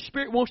Holy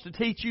Spirit wants to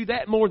teach you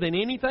that more than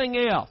anything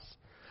else.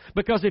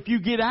 Because if you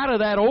get out of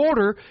that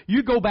order,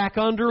 you go back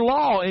under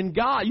law, and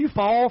you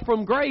fall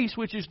from grace,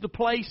 which is the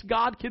place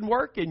God can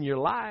work in your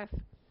life.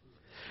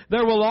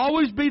 There will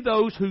always be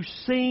those who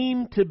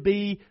seem to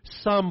be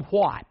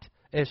somewhat,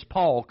 as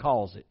Paul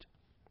calls it.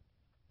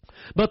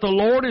 But the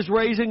Lord is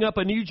raising up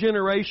a new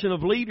generation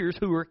of leaders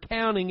who are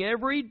counting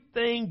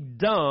everything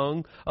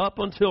dung up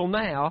until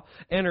now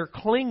and are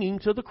clinging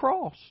to the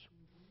cross.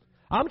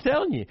 I'm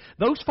telling you,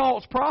 those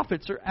false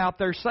prophets are out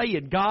there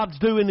saying God's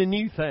doing a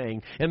new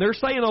thing. And they're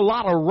saying a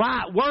lot of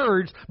right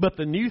words, but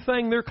the new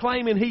thing they're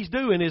claiming He's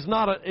doing is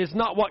not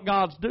what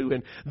God's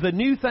doing. The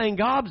new thing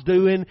God's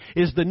doing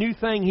is the new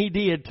thing He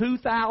did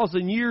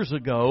 2,000 years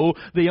ago.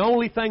 The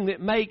only thing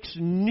that makes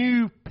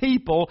new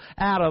people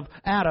out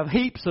of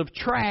heaps of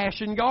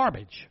trash and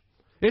garbage.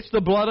 It's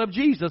the blood of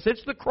Jesus.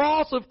 It's the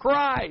cross of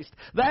Christ.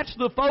 That's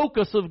the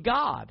focus of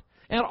God.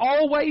 And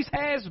always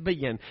has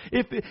been.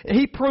 If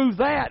He proved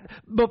that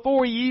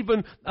before He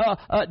even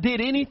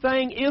did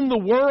anything in the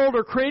world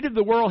or created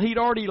the world, He'd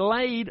already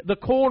laid the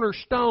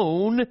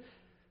cornerstone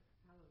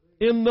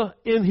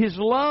in His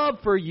love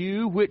for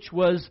you, which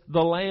was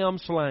the Lamb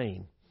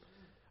slain.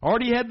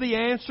 Already had the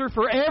answer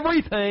for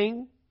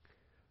everything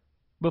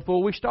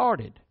before we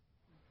started.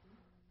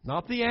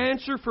 Not the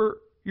answer for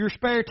your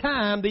spare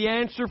time, the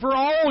answer for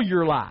all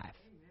your life.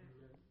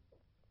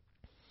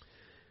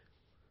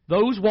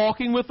 Those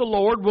walking with the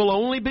Lord will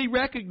only be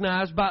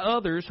recognized by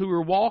others who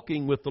are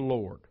walking with the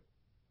Lord.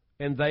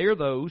 And they are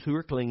those who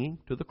are clinging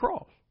to the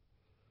cross.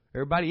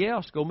 Everybody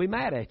else is going to be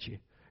mad at you.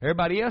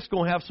 Everybody else is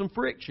going to have some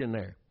friction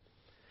there.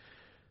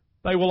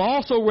 They will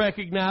also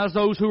recognize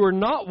those who are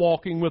not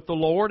walking with the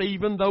Lord,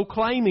 even though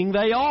claiming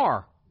they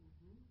are.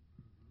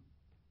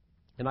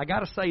 And I got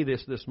to say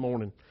this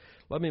morning.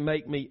 Let me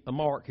make me a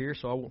mark here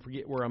so I won't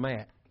forget where I'm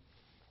at.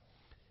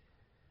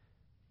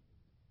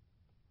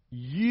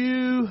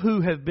 You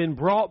who have been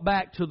brought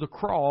back to the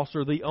cross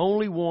are the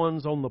only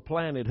ones on the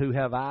planet who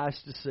have eyes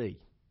to see.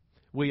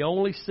 We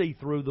only see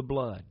through the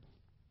blood.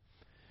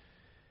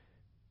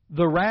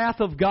 The wrath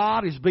of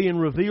God is being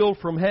revealed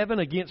from heaven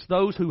against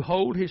those who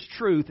hold His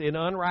truth in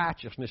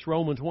unrighteousness.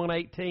 Romans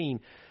 1:18.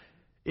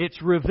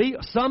 It's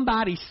revealed.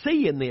 Somebody's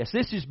seeing this.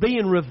 This is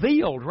being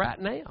revealed right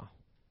now.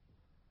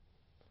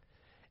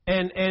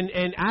 And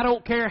I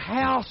don't care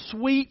how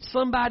sweet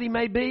somebody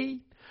may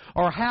be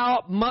or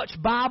how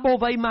much Bible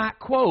they might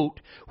quote,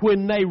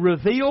 when they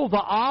reveal the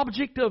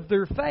object of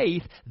their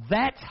faith,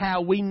 that's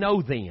how we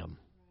know them.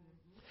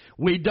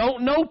 We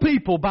don't know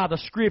people by the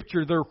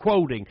Scripture they're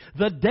quoting.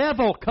 The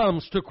devil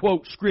comes to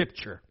quote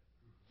Scripture.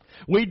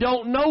 We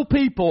don't know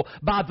people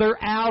by their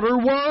outer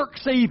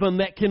works even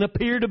that can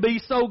appear to be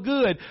so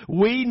good.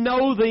 We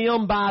know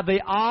them by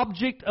the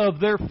object of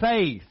their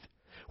faith,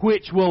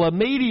 which will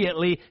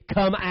immediately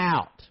come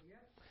out.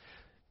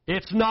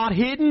 It's not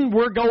hidden.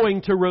 We're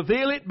going to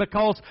reveal it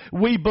because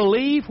we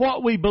believe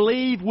what we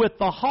believe with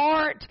the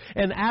heart,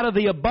 and out of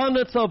the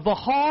abundance of the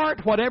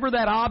heart, whatever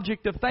that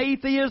object of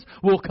faith is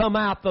will come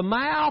out the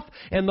mouth.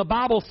 And the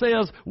Bible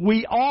says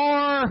we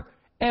are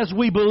as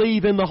we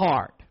believe in the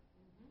heart.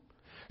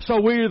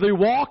 So we're either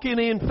walking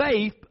in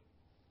faith,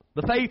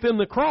 the faith in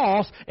the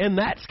cross, and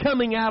that's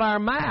coming out our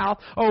mouth,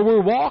 or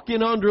we're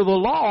walking under the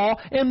law,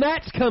 and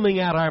that's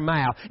coming out our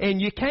mouth.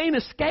 And you can't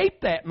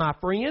escape that, my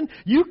friend.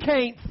 You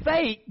can't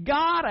fake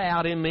God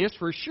out in this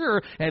for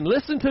sure. And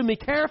listen to me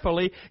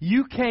carefully,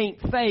 you can't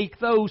fake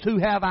those who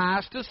have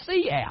eyes to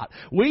see out.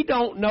 We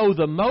don't know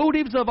the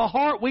motives of a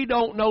heart. We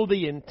don't know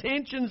the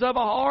intentions of a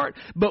heart.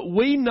 But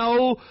we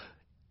know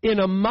in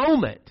a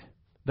moment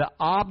the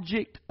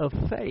object of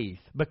faith,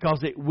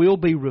 because it will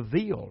be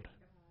revealed.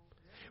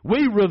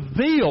 We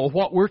reveal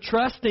what we're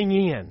trusting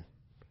in.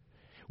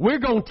 We're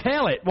going to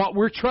tell it what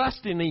we're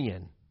trusting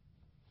in.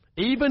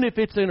 Even if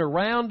it's in a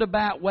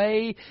roundabout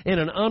way, in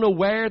an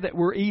unaware that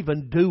we're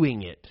even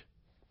doing it.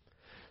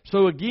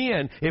 So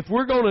again, if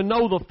we're going to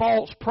know the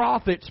false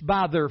prophets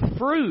by their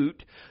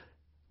fruit,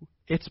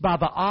 it's by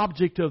the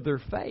object of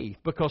their faith.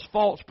 Because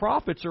false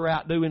prophets are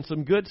out doing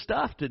some good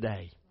stuff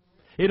today.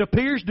 It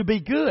appears to be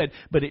good,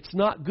 but it's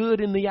not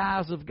good in the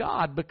eyes of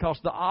God, because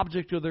the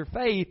object of their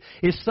faith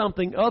is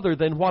something other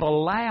than what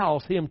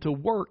allows Him to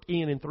work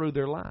in and through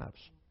their lives.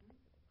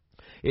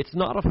 It's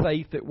not a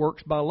faith that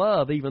works by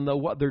love, even though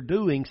what they're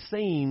doing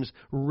seems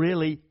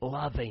really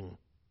loving.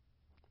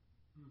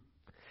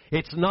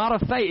 It's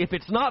not a faith. If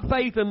it's not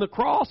faith in the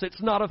cross,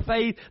 it's not a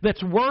faith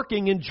that's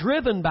working and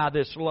driven by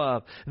this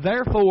love.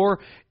 Therefore,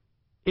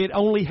 it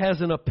only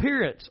has an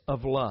appearance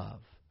of love.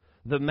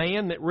 The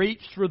man that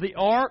reached for the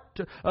ark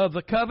of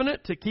the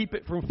covenant to keep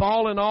it from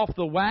falling off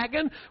the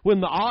wagon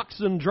when the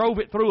oxen drove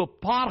it through a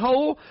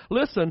pothole.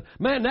 Listen,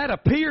 man, that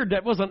appeared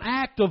that was an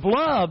act of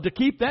love to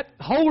keep that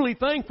holy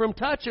thing from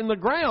touching the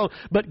ground.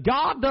 But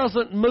God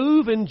doesn't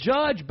move and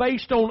judge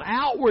based on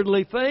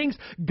outwardly things.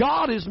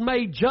 God has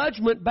made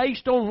judgment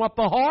based on what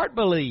the heart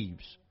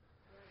believes.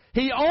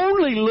 He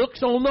only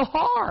looks on the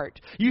heart.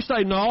 You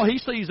say, no, He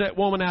sees that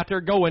woman out there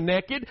going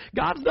naked.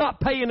 God's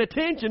not paying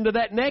attention to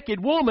that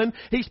naked woman.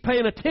 He's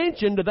paying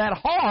attention to that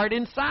heart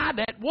inside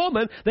that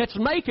woman that's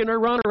making her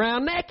run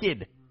around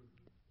naked.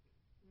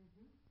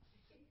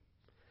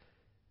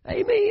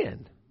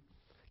 Amen.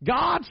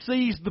 God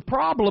sees the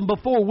problem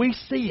before we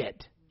see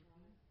it.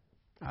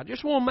 I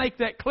just want to make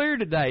that clear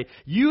today.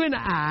 You and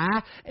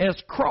I,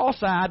 as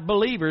cross-eyed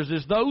believers,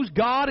 as those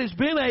God has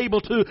been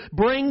able to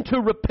bring to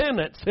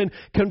repentance and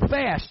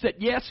confess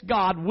that, yes,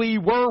 God, we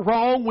were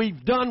wrong,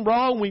 we've done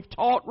wrong, we've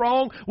taught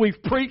wrong,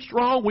 we've preached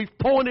wrong, we've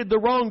pointed the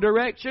wrong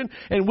direction,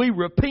 and we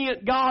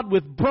repent, God,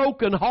 with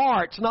broken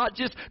hearts, not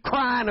just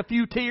crying a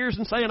few tears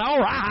and saying, all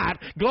right,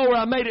 glory,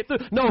 I made it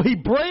through. No, He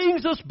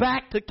brings us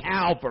back to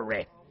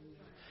Calvary.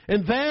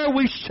 And there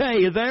we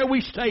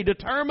stay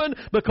determined,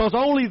 because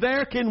only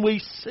there can we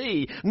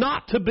see.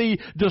 Not to be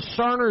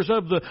discerners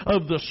of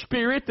the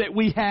Spirit that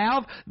we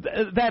have,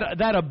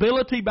 that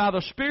ability by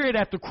the Spirit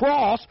at the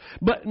cross,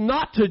 but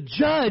not to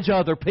judge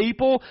other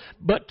people,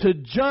 but to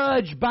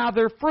judge by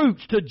their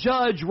fruits, to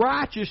judge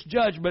righteous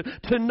judgment,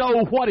 to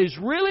know what is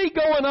really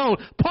going on.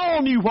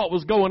 Paul knew what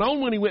was going on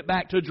when he went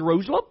back to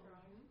Jerusalem.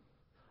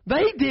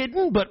 They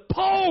didn't, but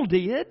Paul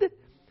did.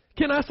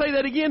 Can I say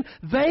that again?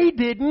 They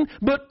didn't,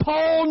 but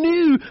Paul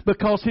knew,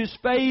 because his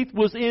faith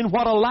was in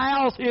what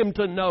allows him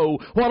to know,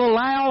 what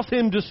allows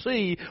him to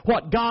see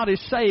what God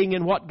is saying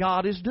and what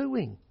God is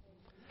doing.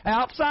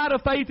 Outside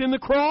of faith in the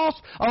cross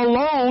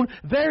alone,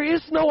 there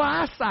is no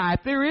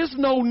eyesight. There is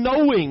no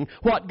knowing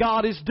what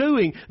God is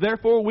doing.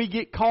 Therefore, we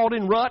get caught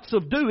in ruts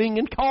of doing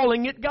and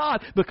calling it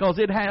God, because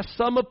it has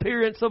some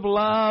appearance of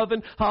love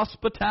and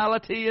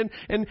hospitality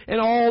and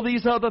all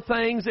these other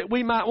things that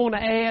we might want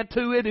to add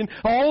to it, and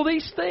all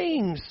these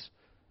things.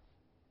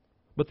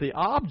 But the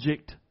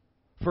object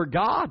for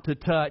God to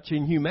touch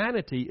in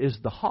humanity is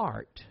the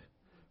heart.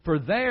 For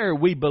there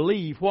we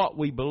believe what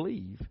we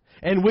believe.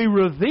 And we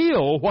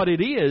reveal what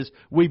it is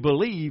we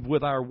believe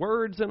with our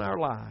words and our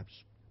lives.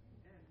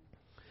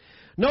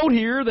 Note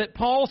here that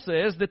Paul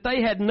says that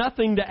they had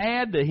nothing to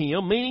add to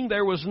him, meaning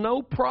there was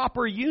no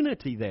proper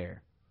unity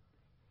there.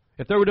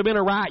 If there would have been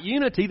a right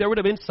unity, there would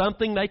have been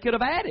something they could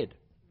have added.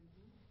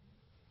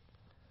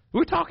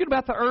 We're talking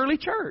about the early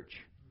church.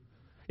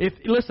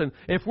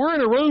 If we're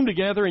in a room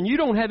together and you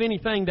don't have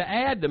anything to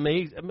add to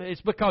me,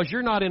 it's because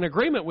you're not in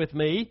agreement with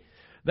me.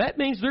 That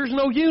means there's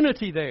no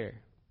unity there.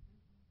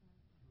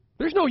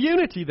 There's no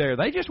unity there.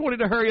 They just wanted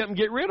to hurry up and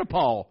get rid of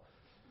Paul.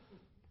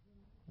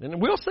 And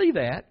we'll see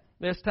that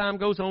as time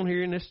goes on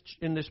here in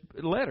this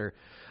letter.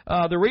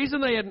 The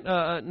reason they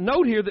had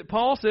note here that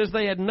Paul says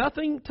they had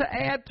nothing to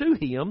add to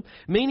him,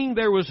 meaning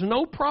there was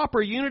no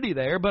proper unity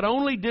there, but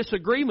only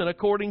disagreement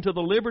according to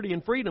the liberty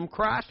and freedom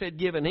Christ had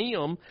given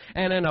him,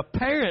 and an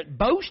apparent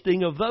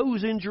boasting of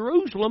those in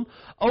Jerusalem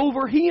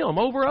over him,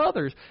 over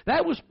others.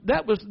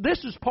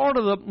 This is part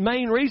of the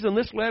main reason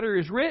this letter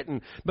is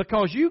written,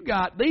 because you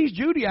got these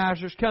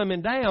Judaizers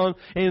coming down,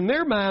 and in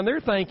their mind they're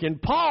thinking,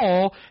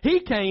 Paul, he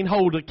can't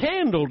hold a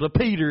candle to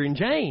Peter and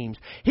James.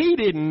 He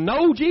didn't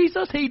know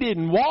Jesus. He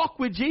didn't walk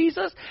with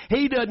Jesus.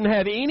 He doesn't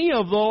have any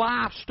of the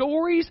life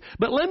stories.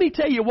 But let me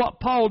tell you what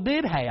Paul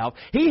did have.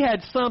 He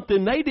had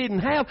something they didn't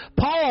have.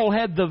 Paul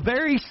had the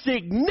very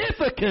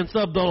significance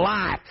of the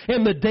life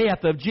and the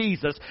death of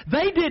Jesus.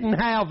 They didn't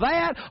have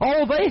that.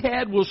 All they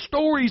had was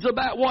stories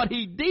about what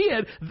he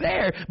did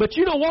there. But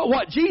you know what?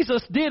 What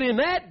Jesus did in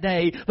that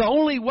day, the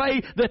only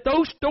way that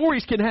those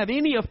stories can have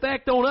any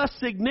effect on us,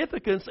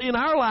 significance in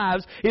our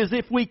lives, is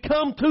if we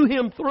come to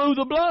him through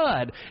the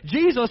blood.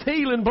 Jesus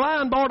healing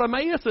blind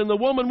Bartimaeus and the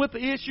woman with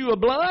the issue of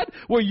blood,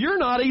 well, you're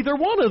not either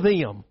one of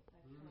them.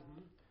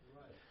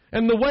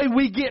 And the way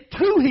we get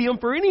to him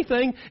for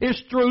anything is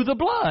through the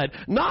blood.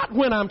 Not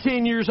when I'm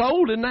 10 years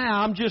old and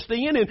now I'm just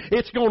in and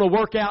it's going to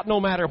work out no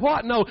matter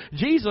what. No,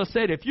 Jesus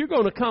said, if you're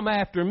going to come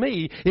after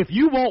me, if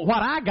you want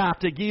what I got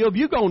to give,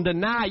 you're going to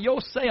deny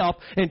yourself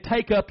and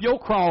take up your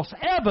cross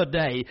every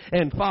day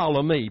and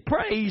follow me.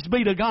 Praise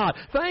be to God.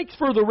 Thanks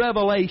for the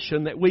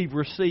revelation that we've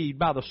received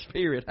by the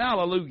Spirit.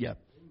 Hallelujah.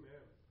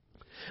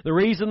 The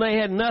reason they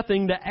had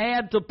nothing to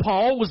add to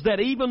Paul was that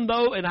even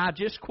though, and I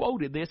just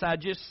quoted this, I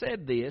just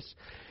said this,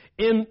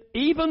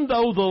 even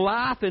though the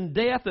life and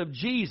death of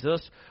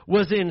Jesus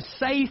was in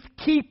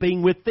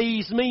safekeeping with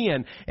these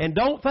men, and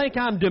don't think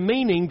I'm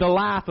demeaning the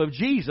life of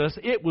Jesus,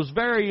 it was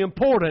very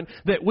important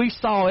that we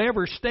saw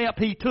every step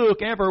he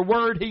took, every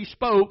word he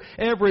spoke,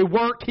 every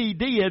work he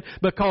did,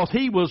 because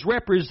he was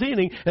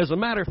representing, as a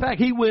matter of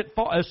fact, he went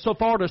so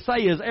far to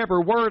say, as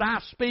every word I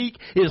speak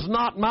is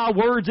not my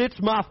words, it's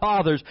my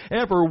Father's.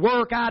 Every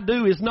work I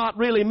do is not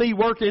really me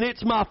working,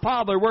 it's my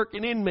Father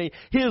working in me.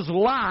 His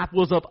life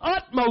was of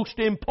utmost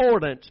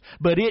importance,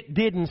 but it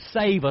didn't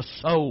save a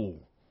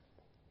soul.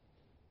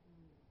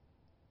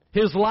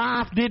 His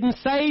life didn't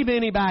save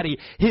anybody.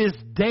 His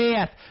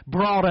death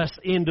brought us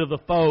into the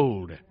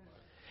fold.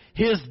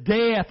 His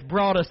death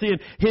brought us in.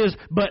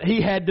 But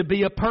he had to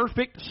be a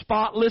perfect,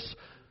 spotless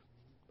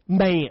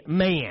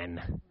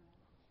man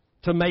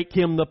to make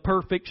him the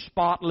perfect,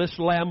 spotless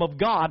Lamb of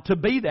God, to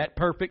be that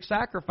perfect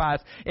sacrifice.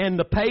 And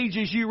the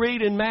pages you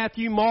read in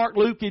Matthew, Mark,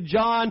 Luke, and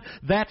John,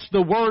 that's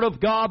the Word of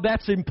God.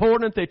 That's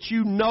important that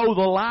you know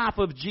the life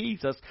of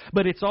Jesus.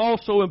 But it's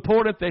also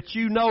important that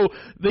you know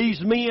these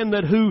men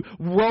who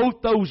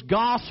wrote those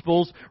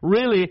Gospels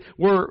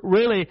were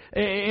really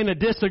in a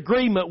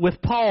disagreement with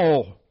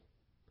Paul.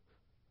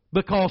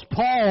 Because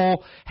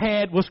Paul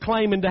was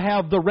claiming to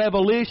have the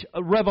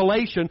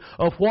revelation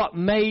of what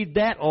made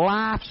that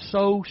life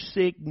so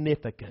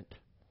significant.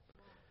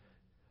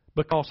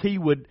 Because he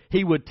would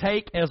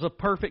take as a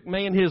perfect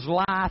man his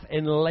life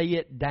and lay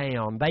it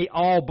down. They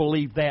all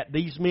believed that.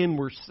 These men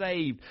were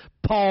saved.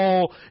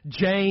 Paul,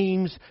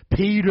 James,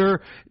 Peter,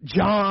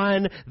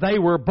 John, they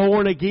were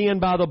born again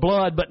by the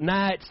blood, but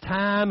now it's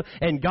time,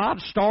 and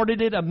God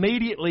started it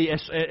immediately,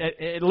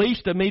 at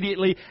least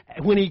immediately,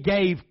 when He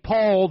gave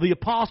Paul, the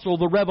apostle,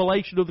 the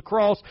revelation of the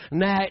cross.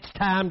 Now it's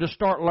time to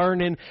start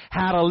learning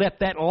how to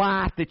let that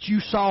life that you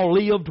saw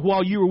lived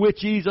while you were with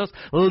Jesus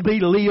be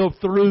lived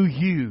through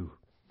you.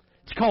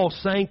 It's called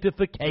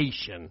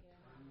sanctification.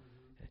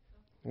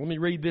 Let me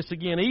read this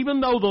again. Even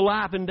though the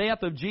life and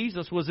death of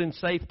Jesus was in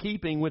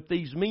safekeeping with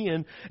these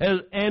men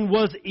and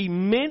was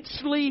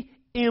immensely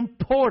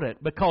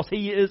important because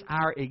He is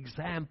our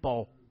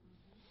example,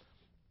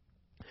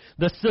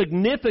 the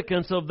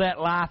significance of that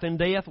life and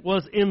death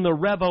was in the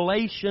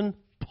revelation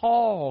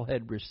Paul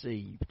had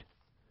received.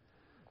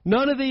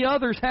 None of the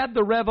others had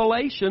the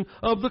revelation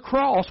of the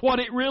cross, what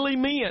it really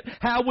meant,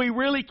 how we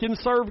really can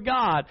serve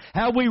God,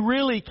 how we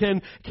really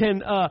can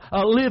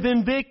live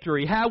in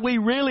victory, how we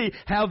really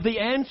have the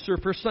answer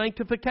for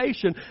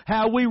sanctification,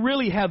 how we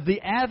really have the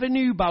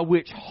avenue by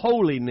which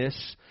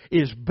holiness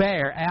is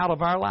bare out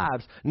of our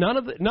lives. None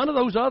of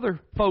those other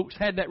folks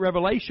had that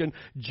revelation,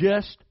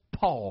 just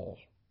Paul.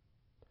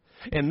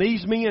 And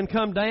these men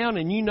come down,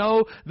 and you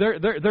know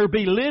they're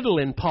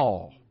belittling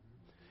Paul.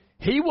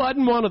 He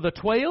wasn't one of the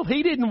 12.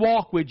 He didn't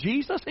walk with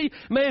Jesus.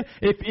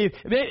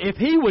 If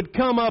he would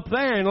come up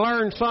there and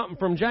learn something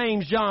from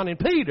James, John, and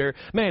Peter,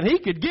 man, he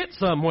could get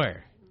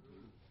somewhere.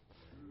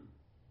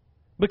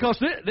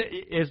 Because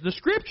as the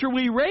scripture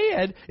we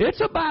read, it's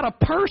about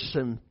a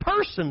person.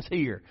 Persons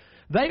here.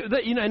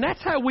 And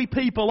that's how we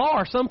people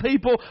are. Some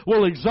people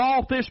will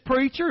exalt this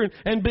preacher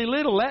and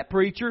belittle that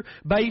preacher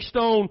based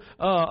on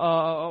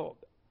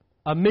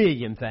a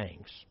million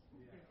things.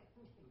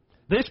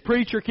 This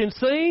preacher can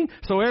sing,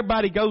 so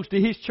everybody goes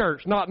to his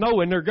church, not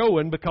knowing they're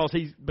going because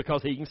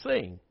he can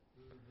sing.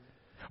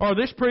 Or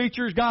this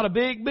preacher's got a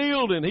big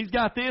building. He's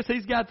got this,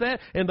 he's got that,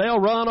 and they'll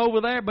run over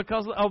there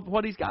because of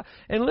what he's got.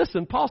 And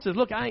listen, Paul says,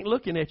 look, I ain't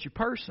looking at your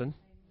person.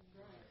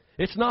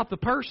 It's not the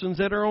persons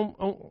that are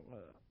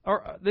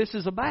or this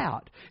is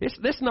about. This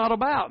is not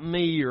about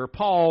me or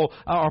Paul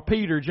or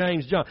Peter,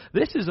 James, John.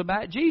 This is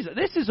about Jesus.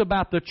 This is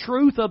about the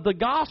truth of the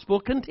gospel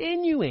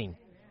continuing.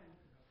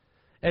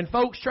 And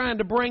folks trying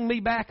to bring me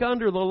back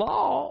under the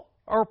law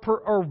are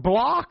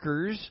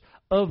blockers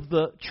of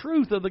the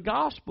truth of the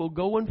gospel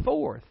going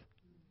forth.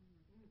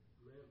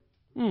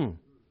 And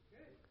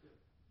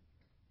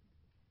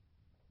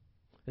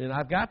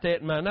I've got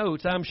that in my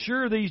notes. I'm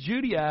sure these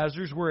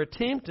Judaizers were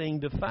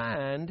attempting to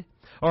find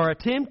or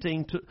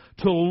attempting to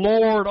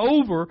lord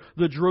over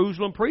the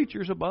Jerusalem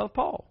preachers above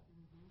Paul.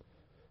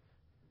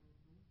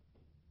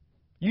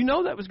 You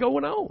know that was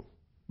going on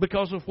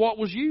because of what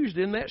was used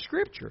in that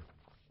scripture.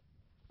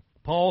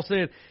 Paul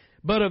said,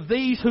 but of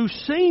these who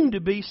seem to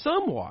be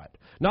somewhat.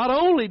 Not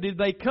only did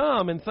they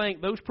come and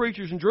think those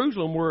preachers in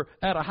Jerusalem were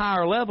at a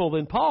higher level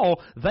than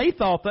Paul, they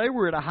thought they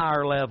were at a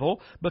higher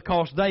level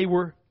because they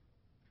were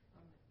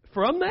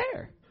from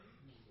there.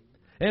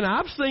 And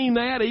I've seen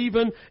that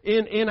even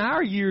in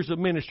our years of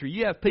ministry.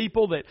 You have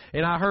people that,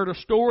 and I heard a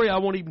story, I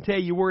won't even tell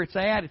you where it's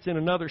at. It's in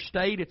another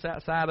state. It's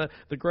outside of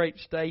the great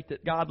state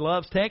that God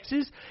loves,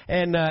 Texas.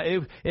 And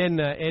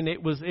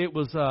it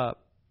was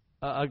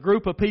a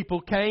group of people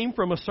came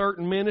from a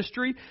certain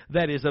ministry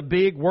that is a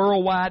big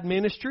worldwide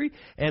ministry,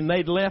 and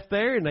they'd left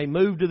there and they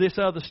moved to this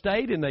other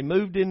state and they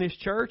moved in this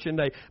church, and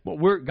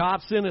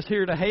God sent us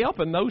here to help,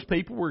 and those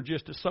people were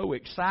just so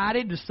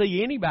excited to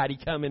see anybody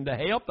coming to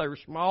help. They were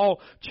a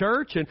small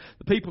church, and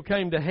the people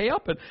came to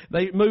help, and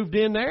they moved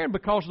in there, and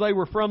because they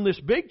were from this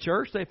big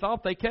church, they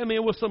thought they come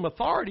in with some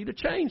authority to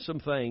change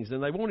some things,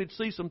 and they wanted to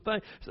see some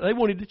things. They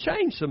wanted to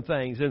change some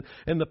things,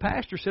 and the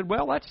pastor said,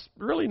 well, that's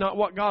really not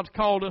what God's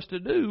called us to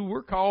do.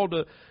 We're called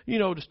to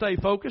stay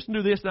focused and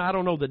do this. Now, I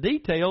don't know the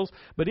details,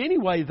 but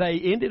anyway, they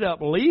ended up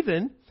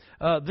leaving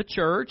the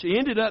church,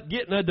 ended up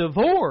getting a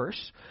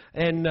divorce,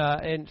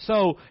 and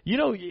so,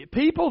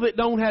 people that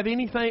don't have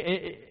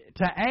anything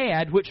to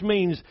add, which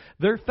means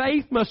their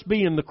faith must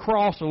be in the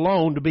cross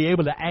alone to be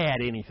able to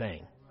add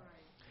anything.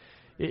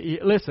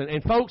 Listen,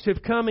 and folks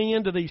have come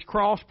into these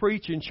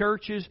cross-preaching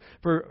churches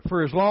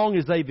for as long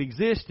as they've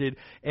existed,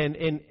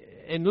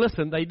 and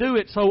listen, they do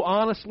it so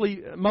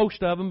honestly,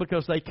 most of them,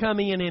 because they come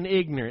in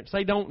ignorance.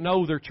 They don't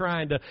know they're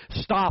trying to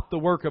stop the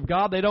work of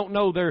God. They don't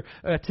know they're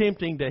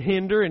attempting to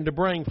hinder and to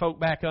bring folk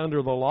back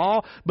under the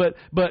law. But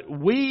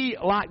we,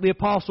 like the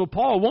Apostle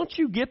Paul, once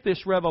you get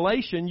this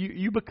revelation,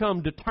 you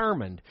become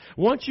determined.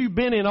 Once you've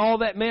been in all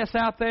that mess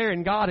out there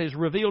and God has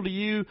revealed to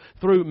you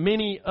through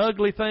many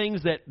ugly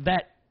things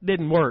that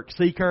didn't work.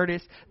 See,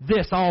 Curtis?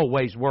 This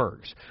always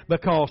works.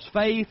 Because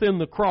faith in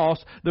the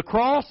cross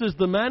is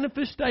the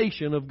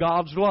manifestation of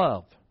God's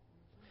love.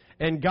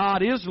 And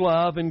God is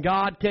love, and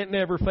God can't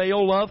never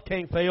fail. Love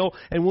can't fail.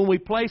 And when we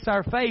place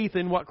our faith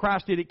in what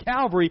Christ did at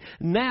Calvary,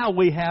 now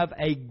we have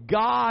a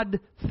God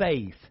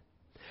faith.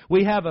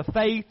 We have a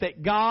faith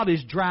that God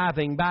is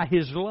driving by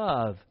His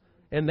love.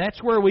 And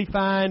that's where we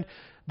find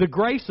the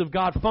grace of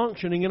God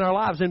functioning in our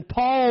lives. And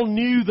Paul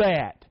knew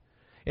that.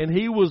 And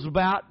he was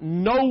about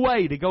no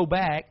way to go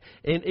back.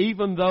 And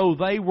even though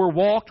they were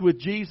walked with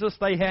Jesus,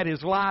 they had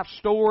His life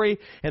story,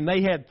 and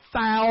they had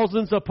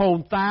thousands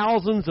upon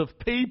thousands of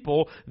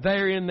people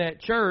there in that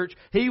church,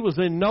 he was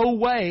in no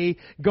way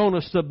going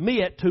to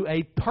submit to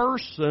a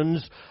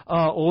person's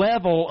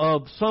level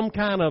of some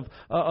kind of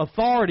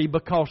authority,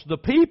 because the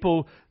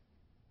people,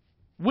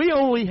 we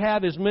only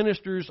have as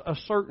ministers a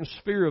certain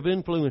sphere of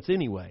influence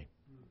anyway.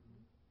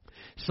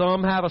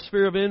 Some have a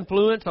sphere of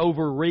influence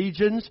over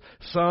regions,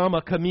 some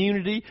a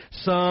community,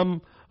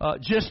 some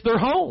just their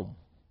home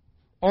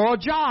or a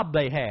job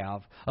they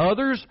have.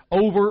 Others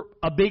over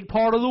a big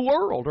part of the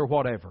world or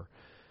whatever.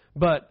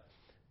 But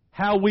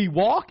how we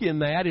walk in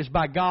that is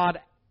by God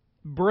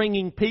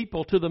bringing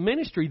people to the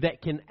ministry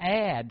that can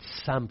add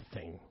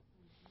something.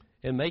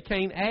 And they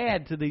can't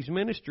add to these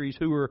ministries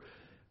who are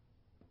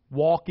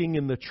walking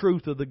in the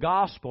truth of the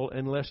gospel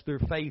unless their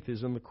faith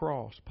is in the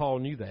cross. Paul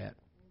knew that.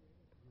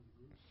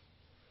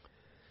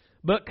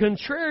 But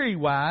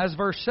contrariwise,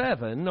 verse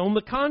 7, on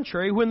the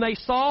contrary, when they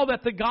saw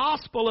that the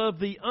gospel of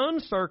the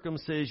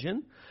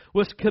uncircumcision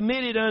was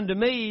committed unto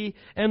me,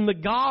 and the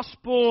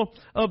gospel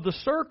of the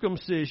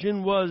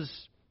circumcision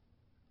was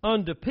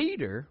unto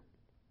Peter.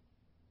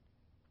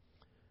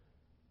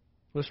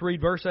 Let's read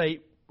verse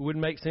 8. It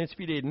wouldn't make sense if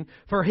you didn't.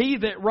 For he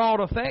that wrought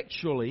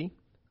effectually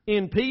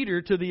in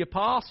Peter to the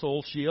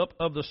apostleship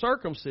of the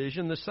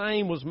circumcision, the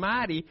same was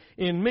mighty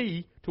in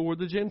me toward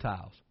the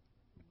Gentiles.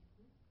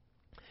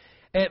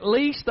 At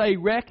least they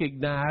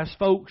recognized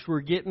folks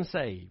were getting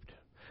saved.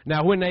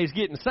 Now, when they was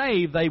getting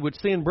saved, they would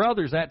send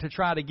brothers out to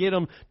try to get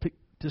them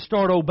to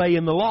start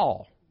obeying the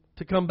law,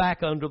 to come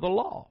back under the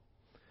law.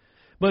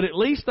 But at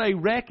least they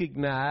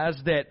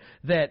recognized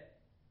that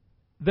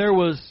there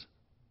was,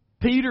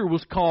 Peter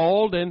was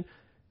called and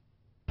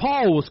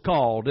Paul was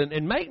called.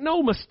 And make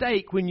no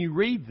mistake when you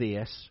read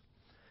this,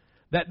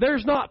 that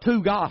there's not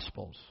two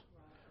gospels.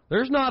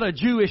 There's not a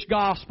Jewish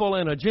gospel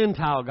and a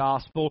Gentile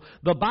gospel.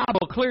 The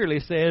Bible clearly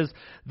says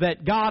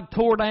that God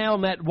tore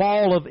down that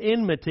wall of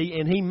enmity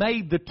and He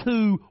made the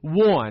two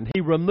one.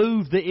 He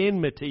removed the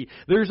enmity.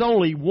 There's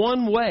only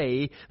one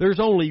way.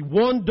 There's only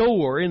one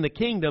door in the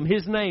kingdom.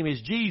 His name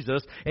is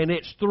Jesus, and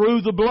it's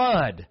through the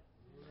blood.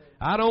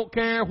 I don't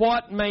care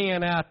what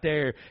man out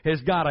there has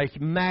got a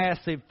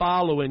massive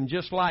following,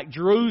 just like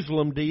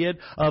Jerusalem did,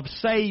 of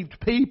saved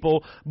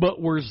people,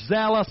 but were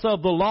zealous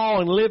of the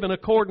law and living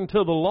according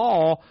to the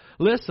law.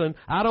 Listen,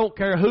 I don't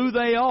care who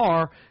they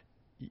are.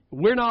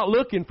 We're not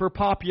looking for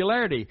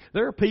popularity.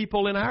 There are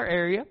people in our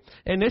area,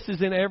 and this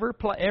is in every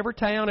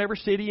town, every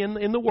city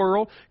in the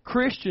world.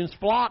 Christians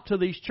flock to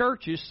these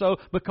churches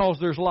because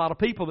there's a lot of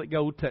people that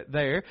go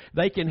there.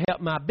 They can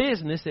help my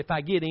business if I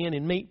get in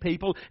and meet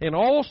people. And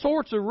all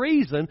sorts of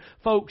reason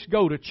folks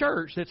go to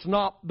church that's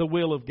not the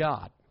will of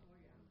God.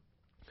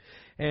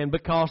 And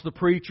because the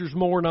preacher's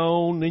more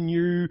known than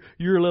your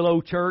little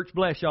old church,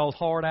 bless y'all's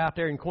heart out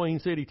there in Queen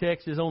City,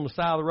 Texas, on the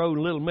side of the road in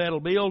a little metal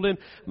building,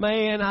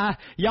 man,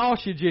 y'all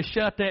should just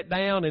shut that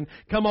down and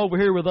come over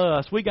here with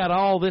us. We got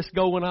all this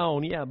going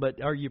on. Yeah, but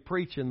are you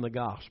preaching the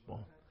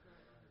gospel?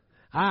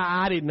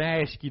 I didn't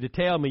ask you to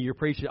tell me you're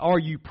preaching. Are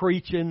you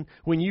preaching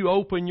when you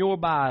open your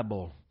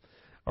Bible?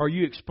 Are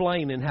you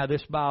explaining how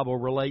this Bible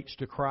relates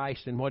to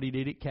Christ and what He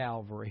did at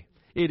Calvary?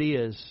 It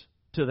is.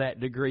 To that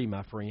degree,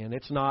 my friend.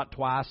 It's not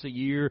twice a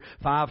year,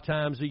 5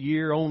 times a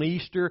year on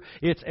Easter.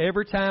 It's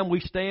every time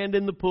we stand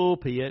in the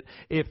pulpit.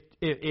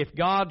 If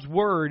God's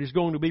Word is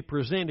going to be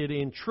presented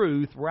in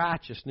truth,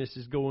 righteousness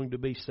is going to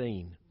be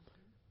seen.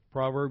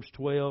 Proverbs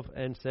 12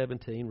 and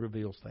 17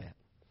 reveals that.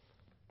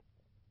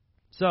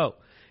 So,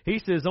 he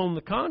says, on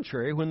the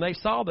contrary, when they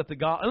saw that the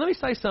God... And let me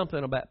say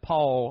something about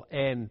Paul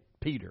and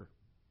Peter.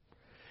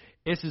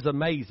 This is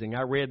amazing.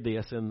 I read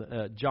this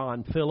in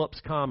John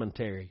Phillips'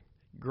 commentary.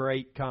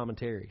 Great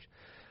commentaries.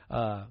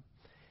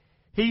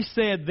 He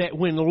said that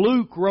when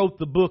Luke wrote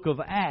the book of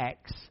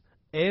Acts,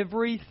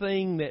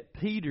 everything that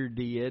Peter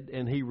did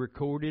and he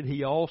recorded,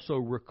 he also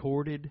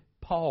recorded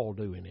Paul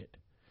doing it.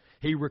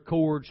 He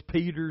records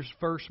Peter's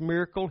first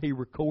miracle. He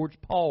records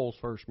Paul's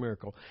first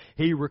miracle.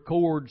 He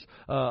records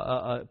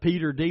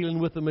Peter dealing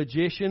with a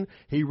magician.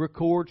 He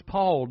records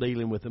Paul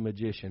dealing with a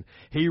magician.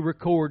 He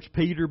records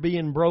Peter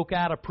being broke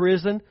out of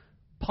prison.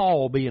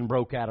 Paul being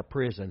broke out of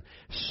prison.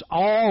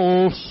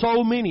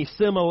 So many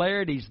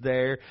similarities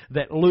there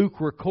that Luke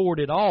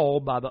recorded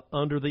all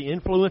under the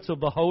influence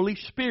of the Holy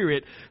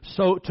Spirit.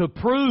 So to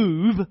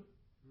prove,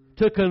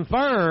 to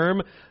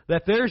confirm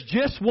that there's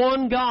just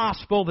one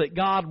gospel that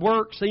God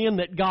works in,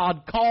 that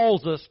God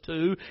calls us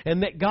to,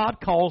 and that God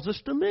calls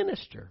us to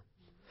minister.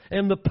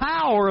 And the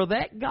power of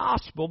that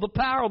gospel, the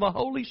power of the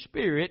Holy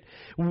Spirit,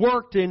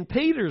 worked in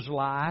Peter's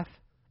life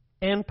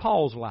and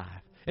Paul's life.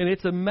 And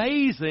it's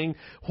amazing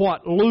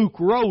what Luke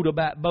wrote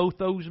about both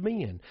those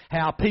men.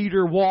 How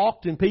Peter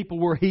walked and people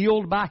were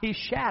healed by his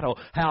shadow.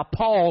 How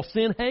Paul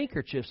sent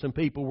handkerchiefs and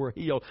people were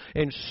healed.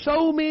 And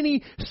so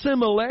many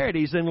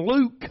similarities. And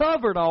Luke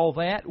covered all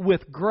that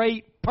with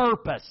great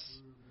purpose.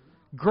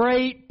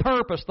 Great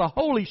purpose. The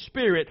Holy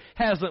Spirit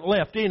hasn't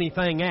left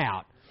anything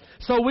out.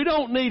 So we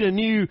don't need a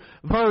new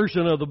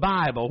version of the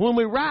Bible. When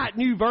we write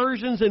new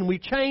versions and we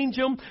change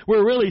them,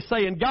 we're really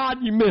saying, God,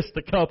 you missed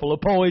a couple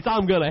of points.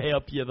 I'm going to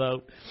help you,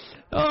 though.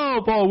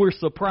 Oh, boy, we're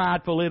so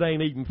prideful it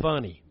ain't even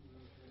funny.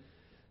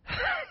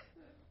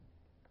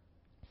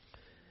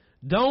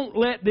 Don't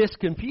let this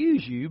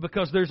confuse you,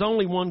 because there's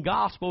only one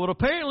gospel. But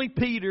apparently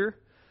Peter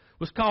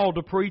was called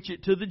to preach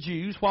it to the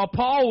Jews, while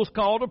Paul was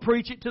called to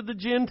preach it to the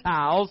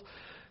Gentiles.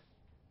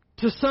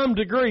 To some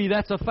degree,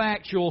 that's a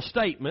factual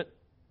statement.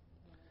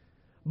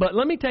 But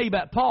let me tell you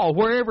about Paul.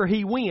 Wherever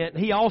he went,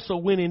 he also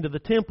went into the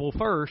temple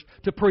first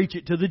to preach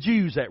it to the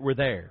Jews that were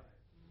there.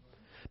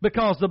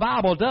 Because the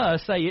Bible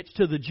does say it's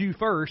to the Jew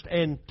first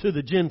and to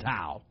the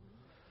Gentile.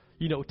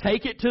 You know,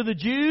 take it to the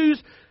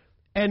Jews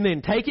and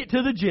then take it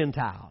to the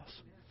Gentiles.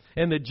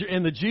 And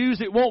the Jews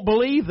that won't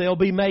believe, they'll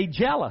be made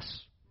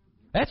jealous.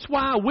 That's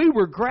why we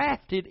were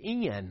grafted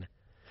in.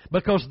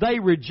 Because they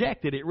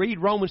rejected it. Read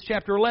Romans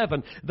chapter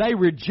 11. They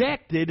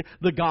rejected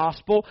the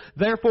gospel.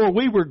 Therefore,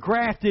 we were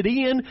grafted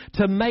in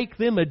to make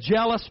them a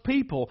jealous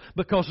people.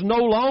 Because no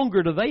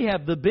longer do they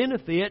have the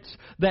benefits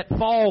that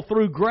fall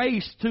through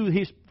grace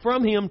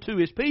from Him to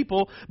His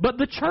people, but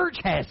the church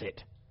has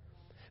it.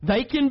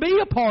 They can be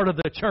a part of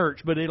the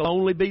church, but it'll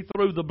only be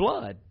through the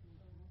blood.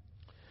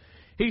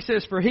 He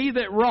says, for he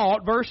that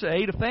wrought, verse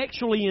 8,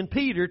 effectually in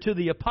Peter to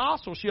the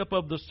apostleship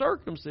of the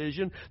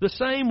circumcision, the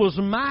same was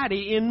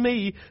mighty in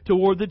me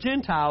toward the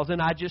Gentiles.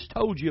 And I just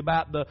told you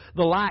about the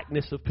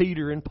likeness of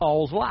Peter in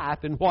Paul's life,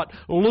 and what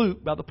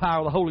Luke, by the power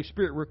of the Holy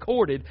Spirit,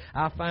 recorded.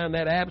 I find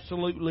that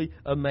absolutely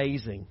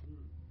amazing.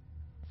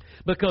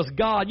 Because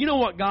God, you know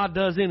what God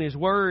does in His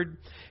Word?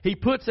 He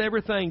puts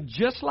everything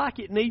just like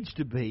it needs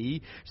to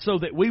be so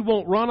that we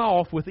won't run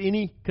off with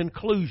any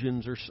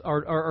conclusions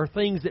or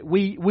things that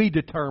we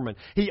determine.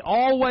 He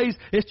always,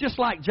 it's just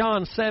like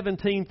John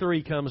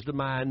 17:3 comes to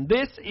mind.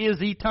 This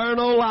is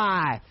eternal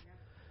life.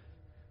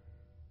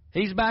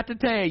 He's about to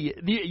tell you.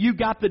 You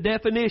got the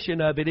definition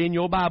of it in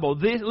your Bible.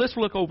 Let's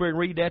look over and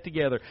read that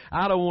together.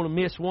 I don't want to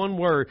miss one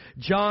word.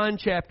 John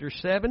chapter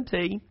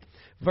 17,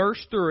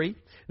 verse 3.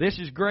 This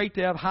is great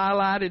to have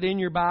highlighted in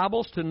your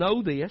Bibles to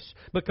know this,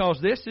 because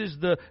this is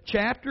the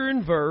chapter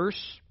and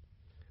verse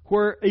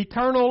where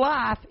eternal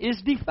life is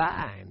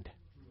defined.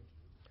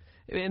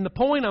 And the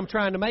point I'm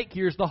trying to make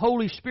here is the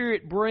Holy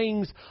Spirit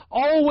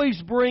always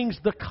brings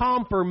the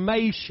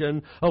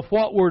confirmation of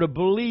what we're to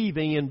believe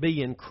in and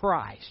be in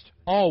Christ.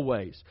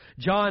 Always.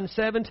 John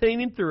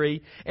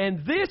 17:3,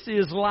 and this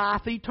is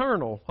life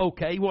eternal.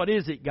 Okay, what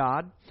is it,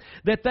 God?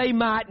 That they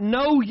might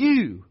know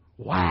you.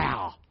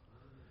 Wow.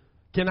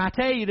 Can I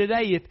tell you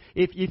today,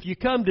 if you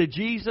come to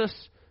Jesus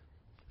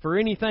for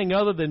anything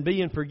other than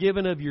being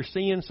forgiven of your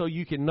sins so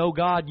you can know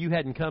God, you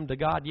hadn't come to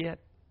God yet?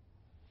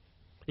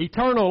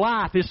 Eternal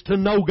life is to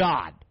know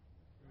God.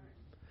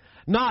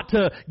 Not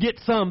to get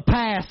some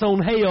pass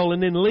on hell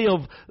and then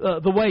live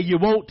the way you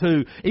want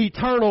to.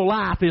 Eternal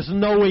life is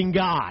knowing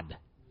God.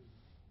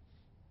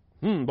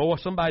 Boy,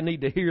 somebody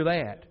need to hear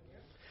that.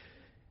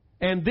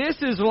 And this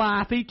is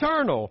life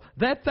eternal,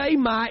 that they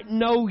might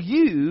know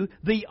you,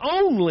 the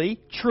only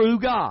true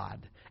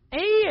God,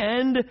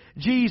 and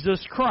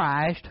Jesus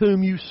Christ,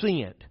 whom you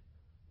sent.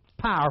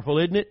 Powerful,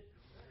 isn't it?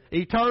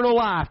 Eternal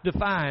life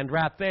defined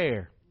right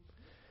there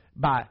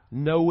by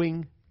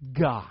knowing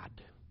God.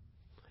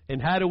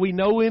 And how do we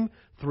know Him?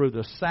 Through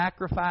the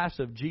sacrifice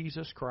of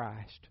Jesus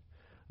Christ.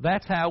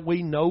 That's how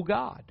we know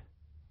God.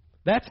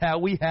 That's how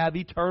we have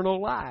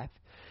eternal life.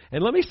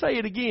 And let me say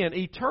it again,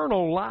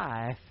 eternal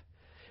life,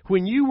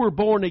 when you were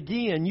born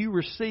again, you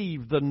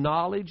received the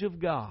knowledge of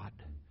God.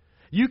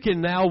 You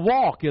can now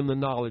walk in the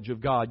knowledge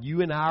of God.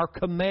 You and I are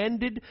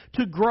commanded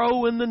to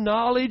grow in the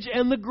knowledge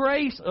and the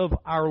grace of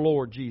our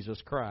Lord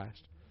Jesus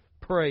Christ.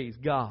 Praise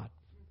God.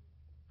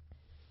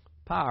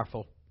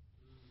 Powerful.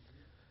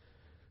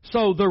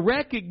 So the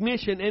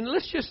recognition, and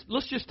let's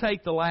just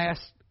take the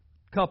last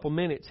couple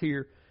minutes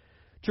here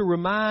to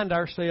remind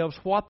ourselves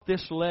what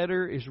this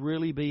letter is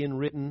really being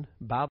written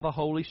by the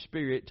Holy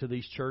Spirit to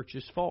these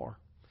churches for.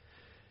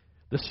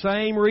 The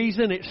same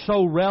reason it's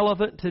so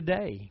relevant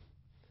today.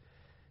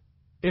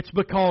 It's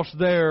because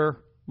there are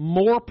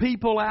more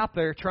people out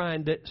there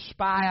trying to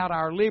spy out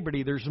our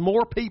liberty. There's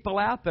more people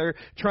out there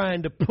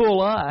trying to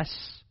pull us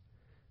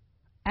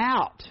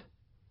out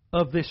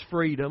of this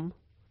freedom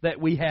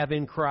that we have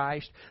in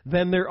Christ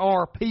than there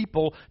are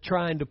people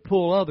trying to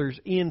pull others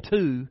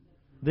into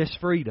this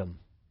freedom.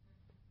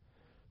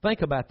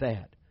 Think about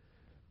that.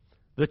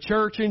 The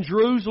church in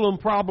Jerusalem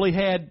probably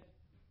had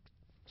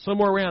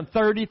somewhere around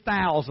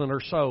 30,000 or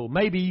so,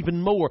 maybe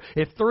even more.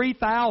 If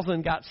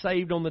 3,000 got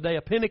saved on the day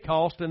of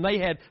Pentecost and they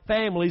had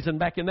families, and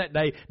back in that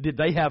day, did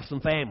they have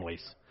some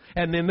families?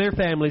 And then their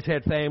families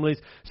had families.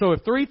 So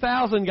if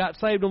 3,000 got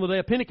saved on the day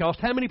of Pentecost,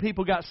 how many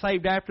people got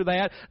saved after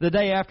that, the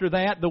day after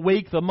that, the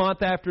week, the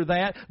month after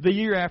that, the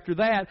year after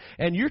that?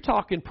 And you're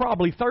talking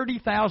probably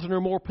 30,000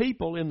 or more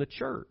people in the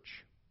church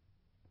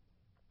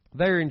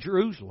there in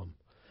Jerusalem.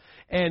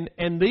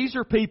 And these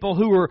are people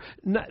who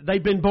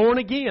they've been born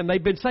again.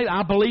 They've been saved.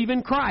 I believe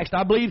in Christ.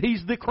 I believe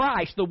He's the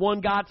Christ, the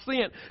one God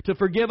sent to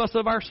forgive us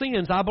of our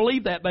sins. I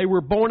believe that. They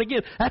were born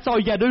again. That's all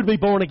you got to do to be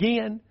born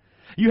again.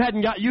 You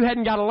hadn't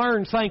got to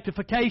learn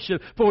sanctification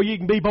before you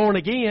can be born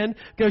again,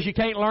 because you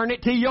can't learn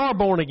it till you are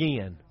born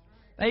again.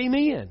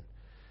 Amen.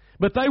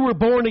 But they were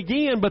born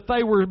again, but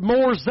they were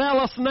more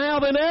zealous now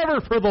than ever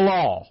for the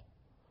law.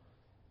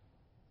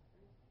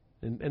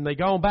 And they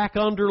gone back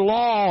under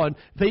law, and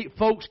the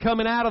folks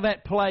coming out of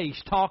that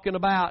place talking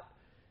about,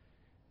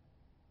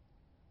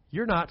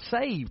 you're not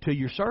saved till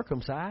you're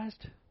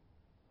circumcised,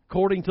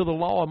 according to the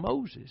law of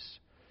Moses.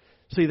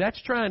 See,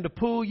 that's trying to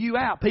pull you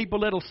out. People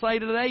that'll say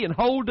today, and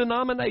whole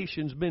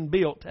denominations been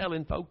built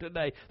telling folk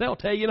today, they'll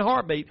tell you in a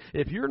heartbeat,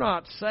 if you're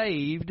not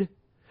saved,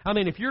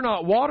 if you're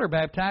not water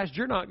baptized,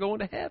 you're not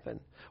going to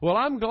heaven. Well,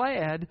 I'm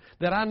glad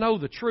that I know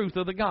the truth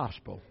of the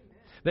gospel.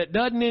 That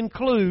doesn't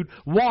include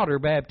water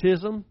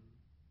baptism.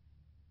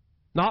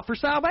 Not for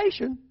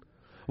salvation.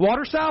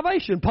 Water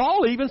salvation.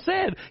 Paul even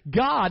said,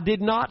 God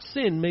did not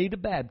send me to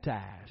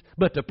baptize,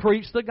 but to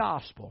preach the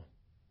gospel.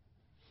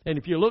 And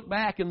if you look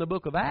back in the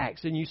book of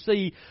Acts and you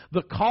see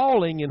the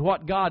calling and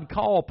what God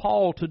called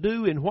Paul to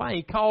do and why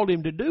He called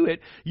him to do it,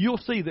 you'll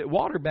see that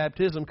water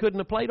baptism couldn't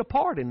have played a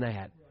part in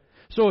that.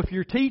 So if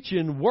you're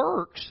teaching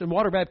works, and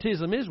water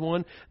baptism is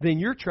one, then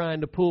you're trying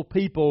to pull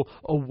people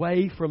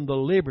away from the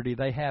liberty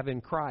they have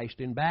in Christ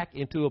and back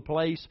into a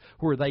place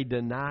where they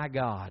deny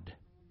God.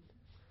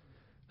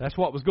 That's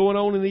what was going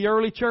on in the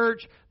early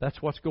church. That's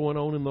what's going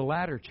on in the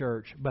latter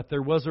church. But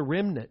there was a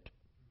remnant.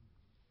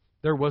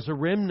 There was a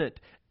remnant.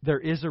 There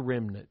is a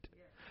remnant.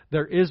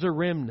 There is a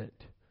remnant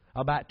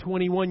About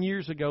 21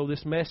 years ago,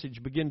 this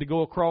message began to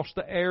go across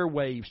the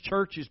airwaves.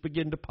 Churches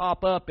began to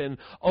pop up in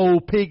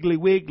old Piggly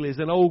Wigglies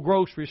and old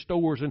grocery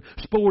stores and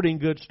sporting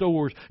goods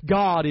stores.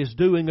 God is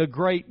doing a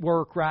great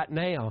work right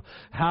now.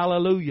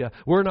 Hallelujah.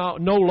 We're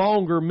no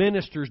longer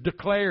ministers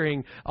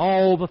declaring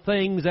all the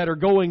things that are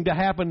going to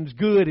happen,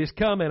 good is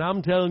coming.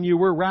 I'm telling you,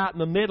 we're right in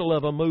the middle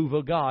of a move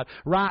of God.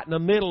 Right in the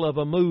middle of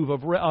a move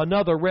of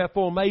another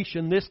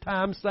reformation, this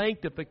time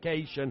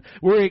sanctification.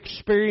 We're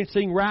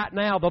experiencing right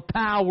now the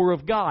power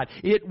of God.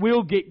 It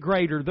will get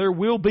greater. There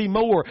will be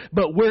more.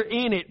 But we're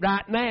in it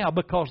right now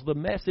because the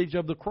message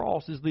of the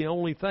cross is the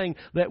only thing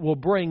that will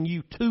bring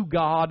you to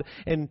God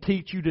and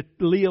teach you to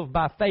live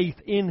by faith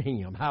in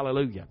Him.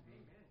 Hallelujah.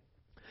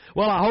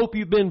 Well, I hope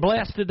you've been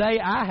blessed today.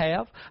 I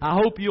have. I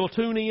hope you'll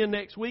tune in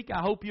next week. I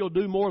hope you'll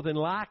do more than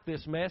like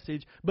this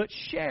message, but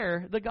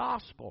share the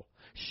gospel.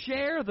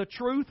 Share the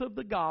truth of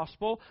the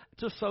gospel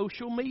to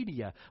social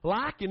media.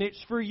 Like, and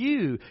it's for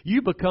you.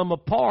 You become a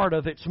part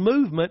of its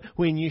movement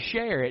when you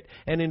share it.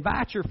 And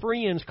invite your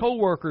friends,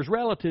 co-workers,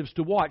 relatives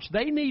to watch.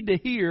 They need to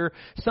hear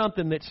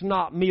something that's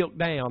not milked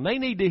down. They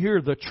need to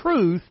hear the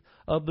truth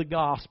of the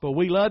gospel.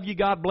 We love you.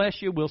 God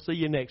bless you. We'll see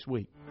you next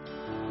week.